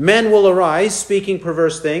 men will arise, speaking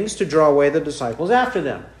perverse things to draw away the disciples after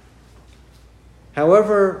them.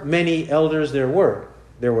 However many elders there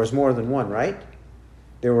was more than one, right?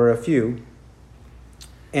 There were a few.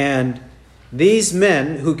 And these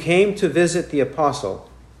men who came to visit the apostle,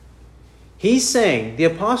 the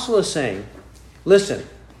apostle is saying, listen,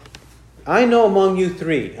 I know among you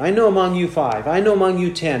 3, I know among you 5, I know among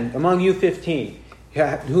you 10, among you 15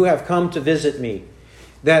 who have come to visit me,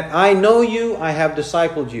 that I know you, I have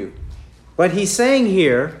discipled you. But he's saying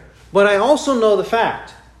here, but I also know the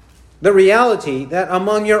fact, the reality that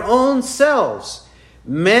among your own selves,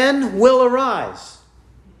 men will arise.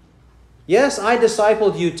 Yes, I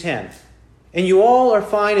discipled you 10, and you all are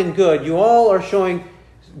fine and good. You all are showing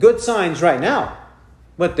good signs right now.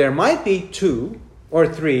 But there might be 2 or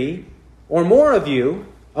 3 or more of you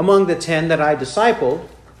among the 10 that I discipled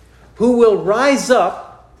who will rise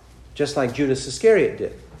up, just like Judas Iscariot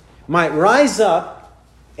did, might rise up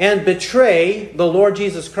and betray the Lord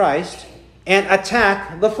Jesus Christ and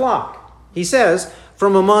attack the flock. He says,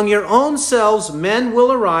 from among your own selves men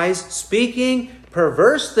will arise, speaking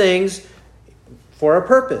perverse things for a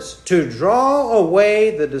purpose, to draw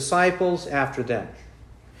away the disciples after them.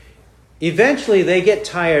 Eventually they get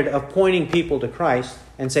tired of pointing people to Christ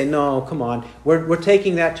and say, no, come on, we're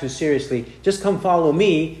taking that too seriously. Just come follow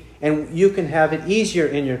me and you can have it easier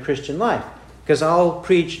in your Christian life. Because I'll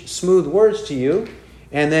preach smooth words to you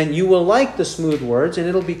and then you will like the smooth words and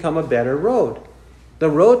it'll become a better road.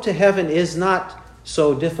 The road to heaven is not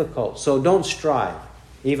so difficult, so don't strive.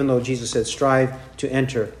 Even though Jesus said, strive to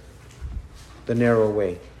enter the narrow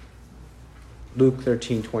way. Luke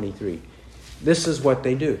 13:23. This is what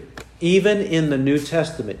they do. Even in the New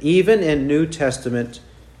Testament, in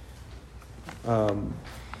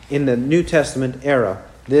the New Testament era,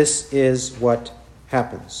 this is what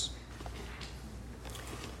happens.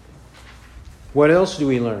 What else do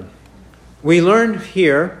we learn? We learn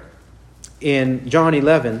here in John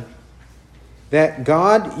 11 that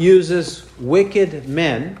God uses wicked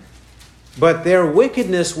men, but their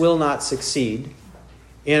wickedness will not succeed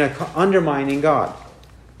in undermining God.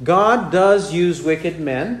 God does use wicked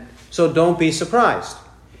men, so don't be surprised.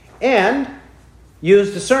 And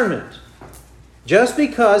use discernment. Just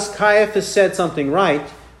because Caiaphas said something right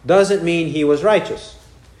doesn't mean he was righteous.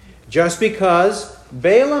 Just because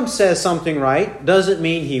Balaam says something right doesn't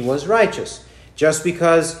mean he was righteous. Just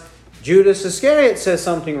because Judas Iscariot says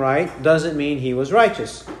something right doesn't mean he was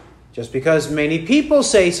righteous. Just because many people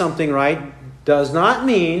say something right does not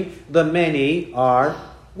mean the many are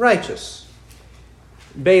righteous.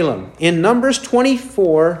 Balaam. In Numbers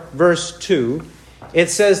 24, verse 2, it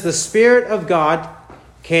says, the Spirit of God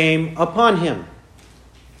came upon him.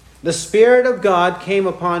 The Spirit of God came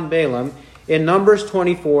upon Balaam in Numbers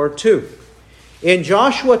 24, 2. In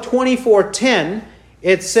Joshua 24:10,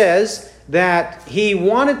 it says that he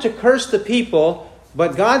wanted to curse the people,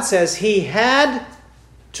 but God says he had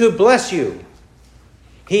to bless you.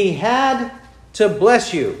 He had to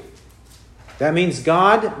bless you. That means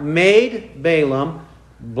God made Balaam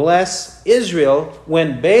bless Israel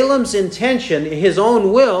when Balaam's intention, his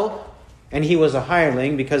own will, and he was a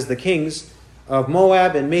hireling because the kings of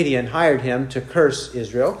Moab and Midian hired him to curse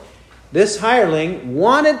Israel. This hireling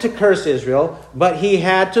wanted to curse Israel, but he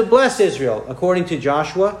had to bless Israel, according to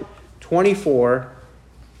Joshua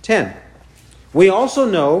 24:10. We also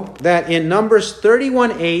know that in Numbers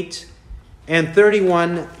 31:8 and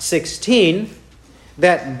 31:16,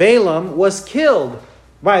 that Balaam was killed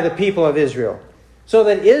by the people of Israel, so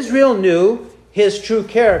that Israel knew his true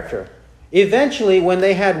character. Eventually, when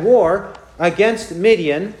they had war against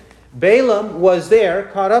Midian, Balaam was there,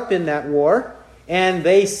 caught up in that war, and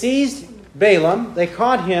they seized Balaam, they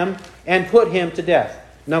caught him, and put him to death.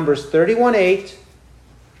 Numbers 31:8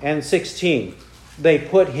 and 16. They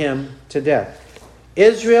put him to death.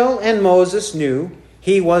 Israel and Moses knew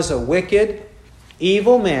he was a wicked,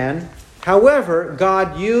 evil man. However,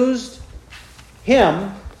 God used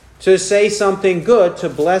him to say something good to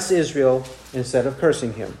bless Israel instead of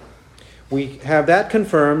cursing him. We have that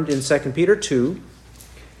confirmed in 2 Peter 2.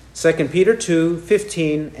 2 Peter 2,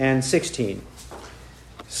 15 and 16.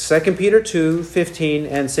 2 Peter 2, 15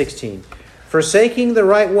 and 16. Forsaking the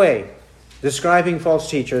right way, describing false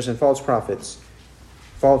teachers and false prophets,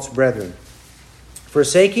 false brethren.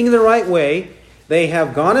 Forsaking the right way, they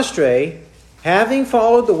have gone astray, having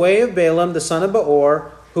followed the way of Balaam the son of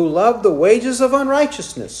Beor, who loved the wages of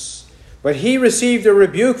unrighteousness. But he received a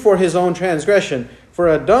rebuke for his own transgression. For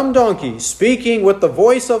a dumb donkey, speaking with the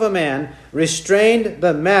voice of a man, restrained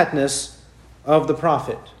the madness of the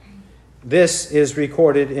prophet. This is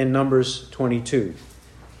recorded in Numbers 22.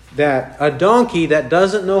 That a donkey that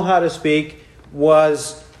doesn't know how to speak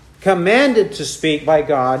was commanded to speak by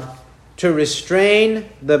God to restrain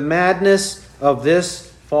the madness of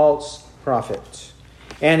this false prophet.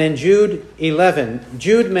 And in Jude 11,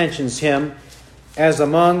 Jude mentions him as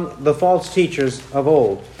among the false teachers of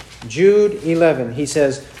old. Jude 11, he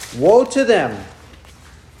says, woe to them,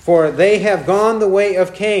 for they have gone the way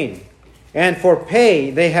of Cain, and for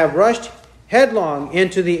pay they have rushed headlong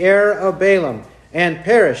into the error of Balaam, and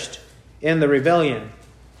perished in the rebellion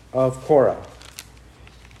of Korah.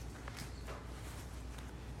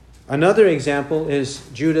 Another example is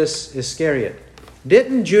Judas Iscariot.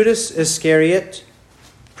 Didn't Judas Iscariot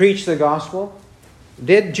preach the gospel?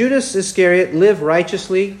 Did Judas Iscariot live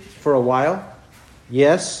righteously for a while?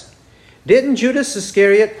 Yes. Didn't Judas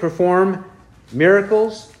Iscariot perform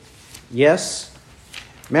miracles? Yes.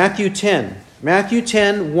 Matthew 10,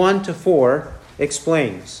 1-4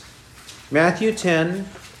 explains. Matthew 10,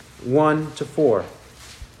 1-4.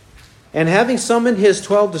 And having summoned his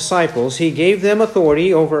 12 disciples, he gave them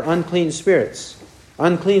authority over unclean spirits.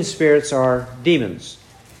 Unclean spirits are demons.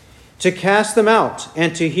 To cast them out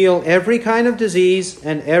and to heal every kind of disease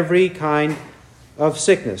and every kind of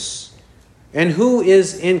sickness. And who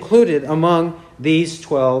is included among these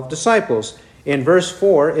 12 disciples? In verse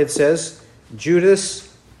 4, it says,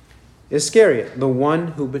 Judas Iscariot, the one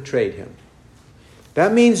who betrayed him.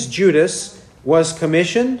 That means Judas was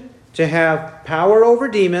commissioned to have power over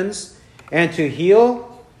demons and to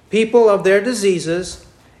heal people of their diseases.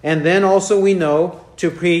 And then also we know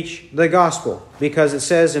to preach the gospel, because it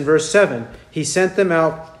says in verse 7, he sent them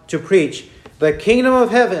out to preach, the kingdom of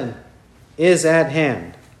heaven is at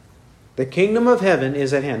hand. The kingdom of heaven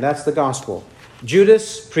is at hand. That's the gospel.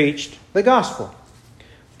 Judas preached the gospel.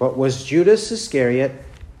 But was Judas Iscariot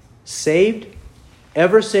saved,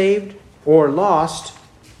 ever saved, or lost,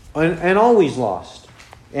 and always lost,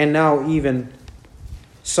 and now even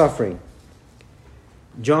suffering?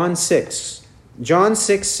 John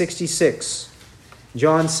 6:66.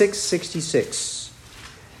 John 6:66.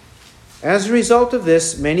 As a result of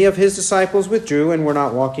this, many of his disciples withdrew and were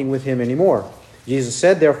not walking with him anymore. Jesus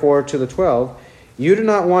said, therefore, to the 12, You do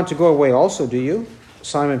not want to go away also, do you?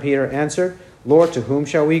 Simon Peter answered, Lord, to whom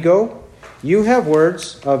shall we go? You have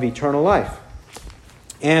words of eternal life.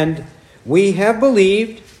 And we have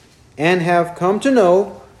believed and have come to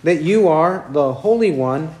know that you are the Holy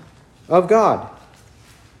One of God.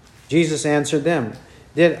 Jesus answered them,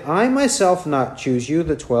 Did I myself not choose you,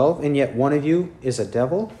 the 12, and yet one of you is a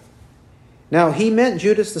devil? Now he meant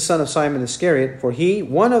Judas, the son of Simon Iscariot, for he,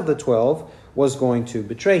 one of the 12, was going to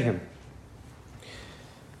betray him.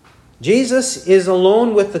 Jesus is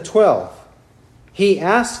alone with the 12. He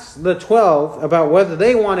asks the 12 about whether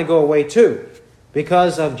they want to go away too,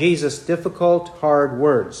 because of Jesus' difficult, hard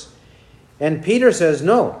words. And Peter says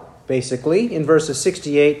no, basically, in verses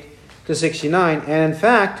 68 to 69. And in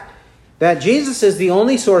fact, that Jesus is the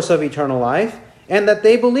only source of eternal life, and that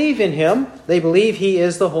they believe in him. They believe he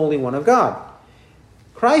is the Holy One of God.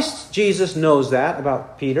 Christ Jesus knows that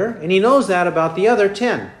about Peter, and he knows that about the other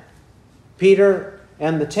 10. Peter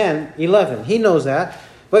and the 11. He knows that.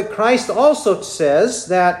 But Christ also says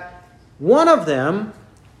that one of them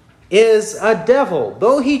is a devil.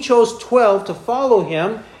 Though he chose 12 to follow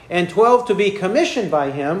him and 12 to be commissioned by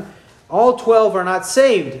him, all 12 are not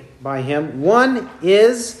saved by him. One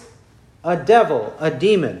is a devil, a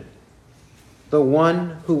demon, the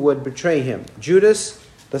one who would betray him. Judas,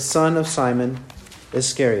 the son of Simon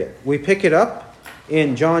Iscariot. We pick it up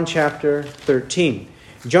in John chapter 13.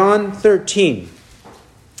 John 13.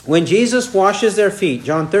 When Jesus washes their feet,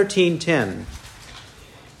 John 13:10,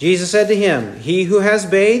 Jesus said to him, He who has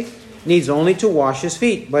bathed needs only to wash his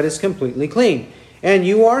feet, but is completely clean. And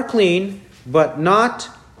you are clean, but not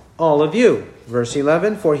all of you. Verse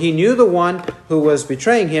 11, for he knew the one who was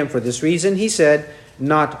betraying him. For this reason he said,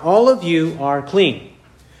 Not all of you are clean.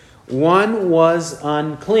 One was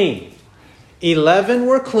unclean. 11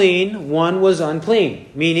 were clean, one was unclean,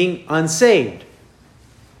 meaning unsaved.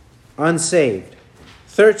 Unsaved.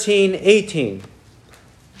 13:18.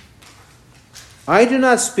 I do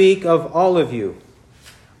not speak of all of you.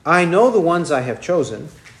 I know the ones I have chosen,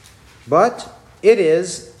 but it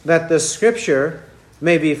is that the scripture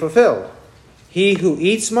may be fulfilled. He who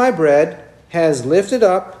eats my bread has lifted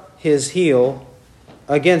up his heel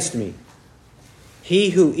against me.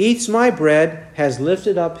 He who eats my bread has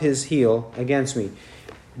lifted up his heel against me.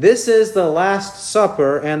 This is the Last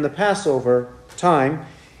Supper and the Passover time.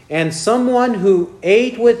 And someone who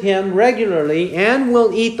ate with him regularly and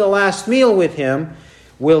will eat the last meal with him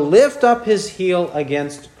will lift up his heel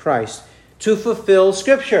against Christ to fulfill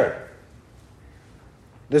Scripture.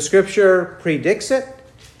 The Scripture predicts it,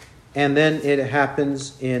 and then it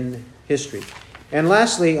happens in history. And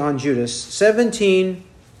lastly, on Judas,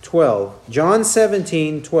 17:12. John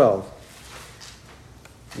 17:12.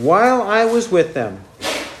 While I was with them,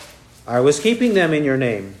 I was keeping them in your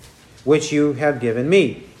name, which you have given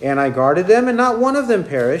me. And I guarded them, and not one of them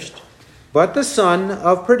perished, but the son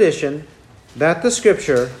of perdition, that the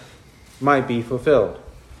scripture might be fulfilled.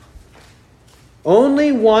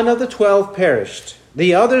 Only one of the 12 perished.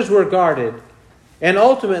 The others were guarded, and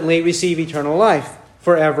ultimately receive eternal life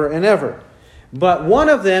forever and ever. But one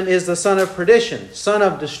of them is the son of perdition, son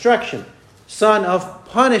of destruction, son of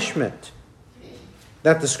punishment,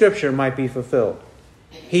 that the scripture might be fulfilled.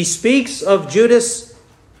 He speaks of Judas'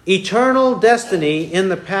 eternal destiny in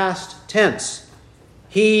the past tense.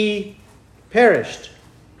 He perished,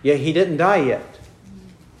 yet he didn't die yet.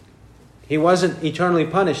 He wasn't eternally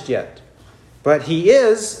punished yet. But he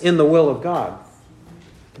is in the will of God,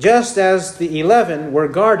 just as the 11 were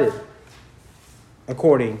guarded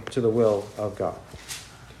according to the will of God.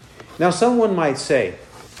 Now someone might say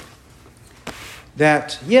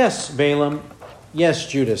that, yes, Balaam, yes,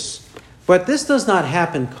 Judas, but this does not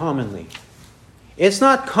happen commonly. It's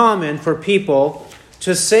not common for people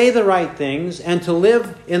to say the right things and to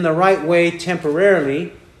live in the right way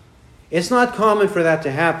temporarily. It's not common for that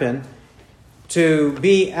to happen, to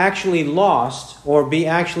be actually lost or be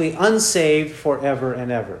actually unsaved forever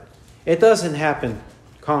and ever. It doesn't happen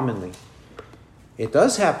commonly. It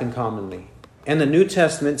does happen commonly. And the New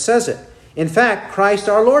Testament says it. In fact, Christ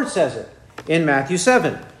our Lord says it in Matthew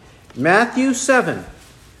 7. Matthew 7,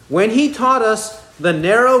 when he taught us the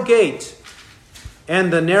narrow gate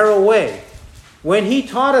and the narrow way, when he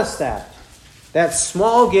taught us that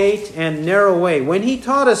small gate and narrow way, when he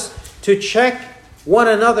taught us to check one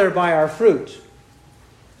another by our fruit,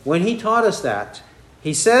 when he taught us that,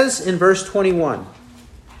 he says in verse 21,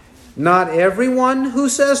 Not everyone who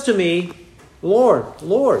says to me, Lord,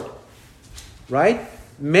 Lord, right?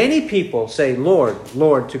 Many people say, Lord,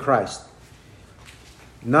 Lord to Christ.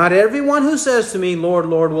 Not everyone who says to me, Lord,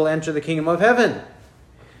 Lord, will enter the kingdom of heaven,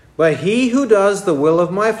 but he who does the will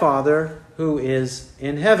of my Father who is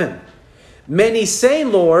in heaven. Many say,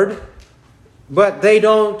 Lord, but they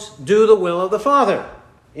don't do the will of the Father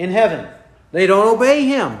in heaven. They don't obey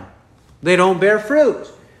Him. They don't bear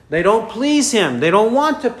fruit. They don't please Him. They don't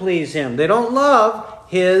want to please Him. They don't love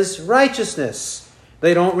His righteousness.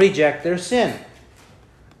 They don't reject their sin.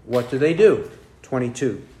 What do?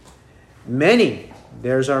 22. Many,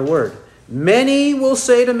 there's our word, many will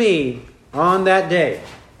say to me on that day,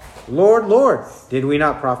 Lord, Lord, did we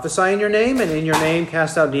not prophesy in your name, and in your name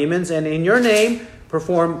cast out demons, and in your name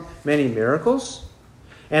perform many miracles?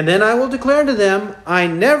 And then I will declare to them, I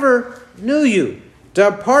never knew you.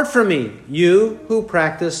 Depart from me, you who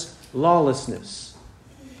practice lawlessness.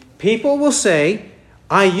 People will say,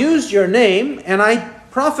 I used your name and I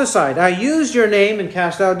prophesied. I used your name and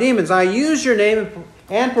cast out demons. I used your name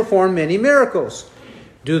and performed many miracles.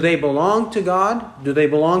 Do they belong to God? Do they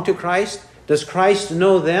belong to Christ? Does Christ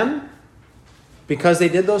know them because they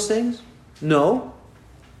did those things? No.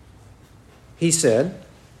 He said,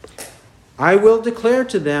 I will declare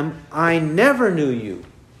to them, I never knew you.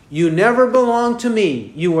 You never belonged to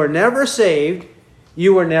me. You were never saved.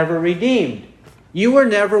 You were never redeemed. You were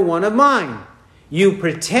never one of mine. You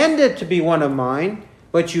pretended to be one of mine,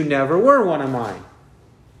 but you never were one of mine.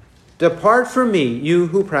 Depart from me, you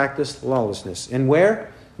who practice lawlessness. And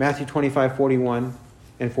where? Matthew 25, 41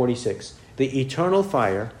 and 46. The eternal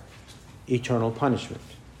fire, eternal punishment.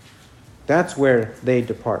 That's where they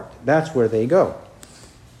depart. That's where they go.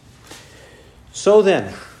 So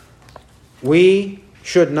then, we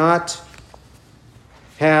should not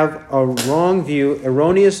have a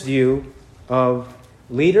erroneous view of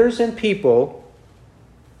leaders and people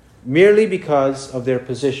merely because of their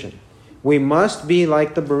position. We must be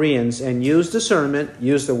like the Bereans and use discernment,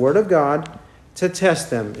 use the Word of God to test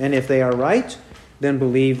them. And if they are right, then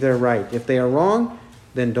believe they're right. If they are wrong,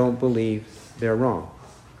 then don't believe they're wrong.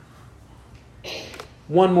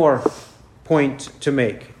 One more point to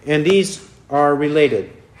make, and these are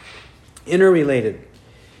related, interrelated.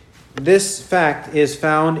 This fact is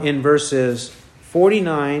found in verses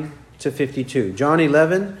 49 to 52. John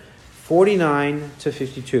 11, 49 to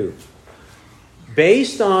 52.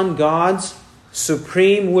 Based on God's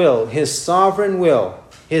supreme will, His sovereign will,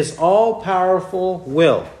 His all-powerful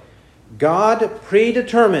will, God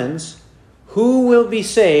predetermines who will be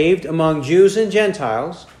saved among Jews and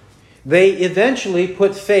Gentiles. They eventually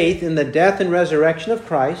put faith in the death and resurrection of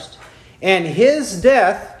Christ, and His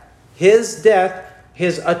death, His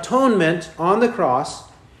atonement on the cross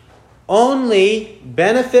only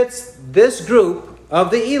benefits this group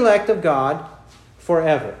of the elect of God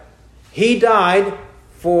forever. He died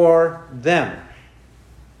for them.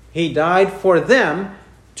 He died for them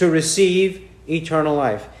to receive eternal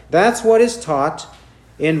life. That's what is taught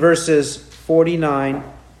in verses 49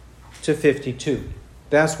 to 52.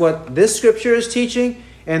 That's what this scripture is teaching,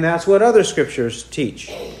 and that's what other scriptures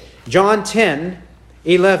teach. John 10,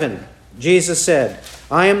 11. Jesus said,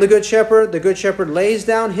 I am the good shepherd. The good shepherd lays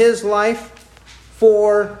down his life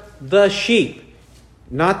for the sheep.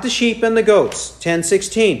 Not the sheep and the goats.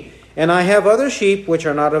 10:16. And I have other sheep which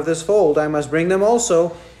are not of this fold. I must bring them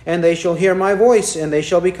also, and they shall hear my voice, and they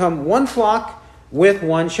shall become one flock with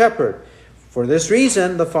one shepherd. For this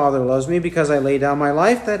reason the Father loves me, because I lay down my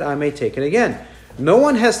life that I may take it again. No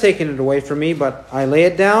one has taken it away from me, but I lay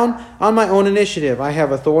it down on my own initiative. I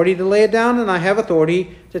have authority to lay it down, and I have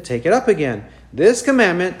authority to take it up again. This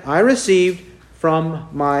commandment I received from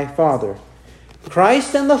my Father.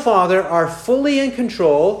 Christ and the Father are fully in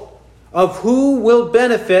control of who will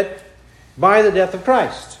benefit by the death of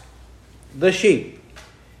Christ. The sheep.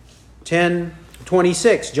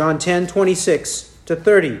 10:26, John 10:26 to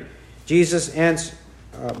 30. Jesus answered,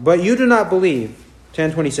 but you do not believe.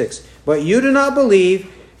 10:26. But you do not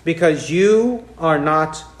believe because you are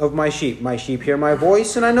not of my sheep. My sheep hear my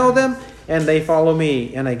voice, and I know them, and they follow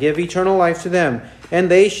me, and I give eternal life to them, and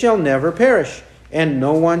they shall never perish, and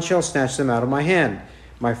no one shall snatch them out of my hand.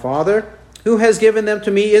 My Father, who has given them to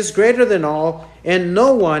me, is greater than all, and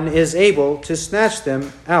no one is able to snatch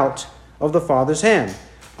them out of the Father's hand.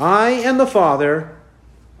 I and the Father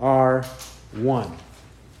are one.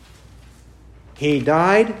 He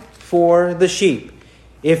died for the sheep.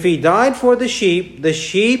 If He died for the sheep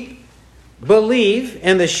believe,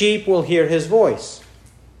 and the sheep will hear His voice.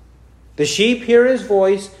 The sheep hear His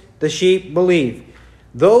voice, the sheep believe.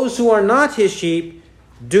 Those who are not His sheep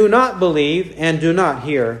do not believe and do not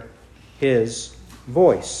hear His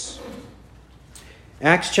voice.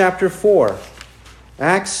 Acts chapter 4.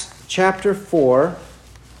 Acts chapter 4,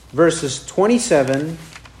 verses 27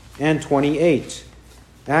 and 28.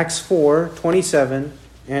 Acts 4, 27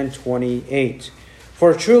 and 28.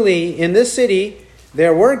 For truly in this city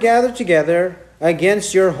there were gathered together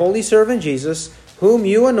against your holy servant Jesus, whom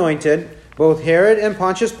you anointed, both Herod and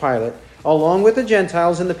Pontius Pilate, along with the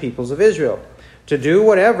Gentiles and the peoples of Israel, to do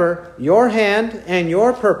whatever your hand and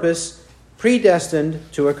your purpose predestined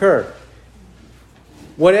to occur.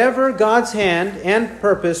 Whatever God's hand and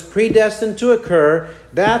purpose predestined to occur,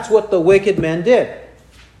 that's what the wicked men did.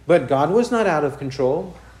 But God was not out of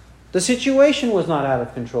control. The situation was not out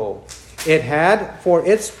of control. It had for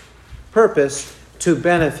its purpose to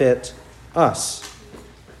benefit us.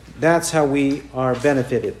 That's how we are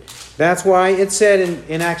benefited. That's why it said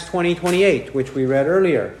in Acts 20:28, which we read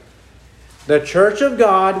earlier, the church of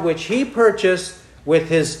God, which he purchased with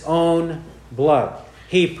his own blood.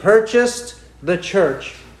 He purchased the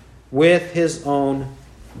church with his own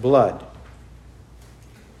blood.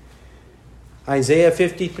 Isaiah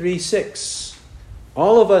 53:6.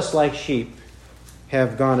 All of us like sheep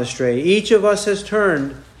have gone astray. Each of us has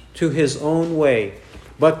turned to his own way.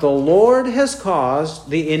 But the Lord has caused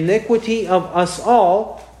the iniquity of us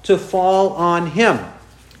all to fall on him.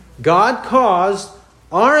 God caused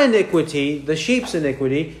our iniquity, the sheep's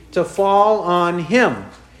iniquity, to fall on him.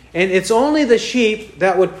 And it's only the sheep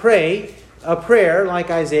that would pray a prayer like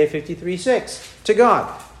Isaiah 53:6 to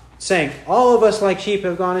God, saying, all of us like sheep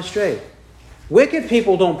have gone astray. Wicked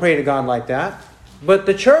people don't pray to God like that. But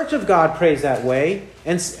the church of God prays that way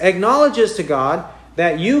and acknowledges to God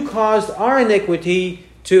that you caused our iniquity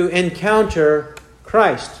to encounter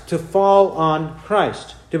Christ, to fall on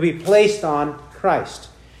Christ, to be placed on Christ.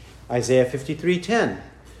 Isaiah 53:10.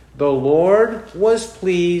 The Lord was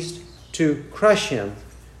pleased to crush him,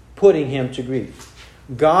 putting him to grief.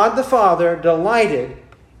 God the Father delighted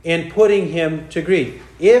in putting him to grief,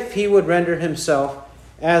 if he would render himself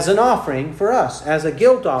as an offering for us, as a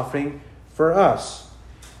guilt offering for us.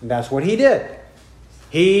 And that's what he did.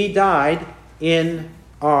 He died in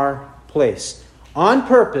our place. On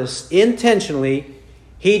purpose, intentionally,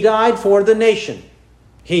 he died for the nation.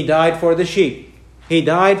 He died for the sheep. He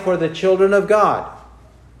died for the children of God.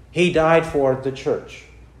 He died for the church.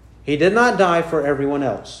 He did not die for everyone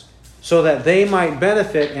else, so that they might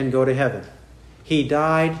benefit and go to heaven. He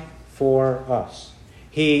died for us.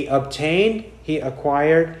 He obtained, he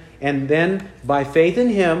acquired, and then by faith in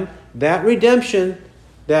him, that redemption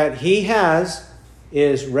that he has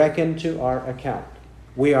is reckoned to our account.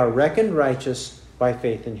 We are reckoned righteous by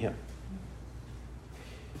faith in him.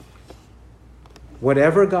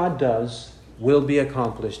 Whatever God does will be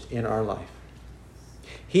accomplished in our life.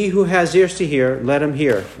 He who has ears to hear, let him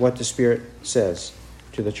hear what the Spirit says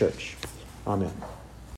to the church. Amen.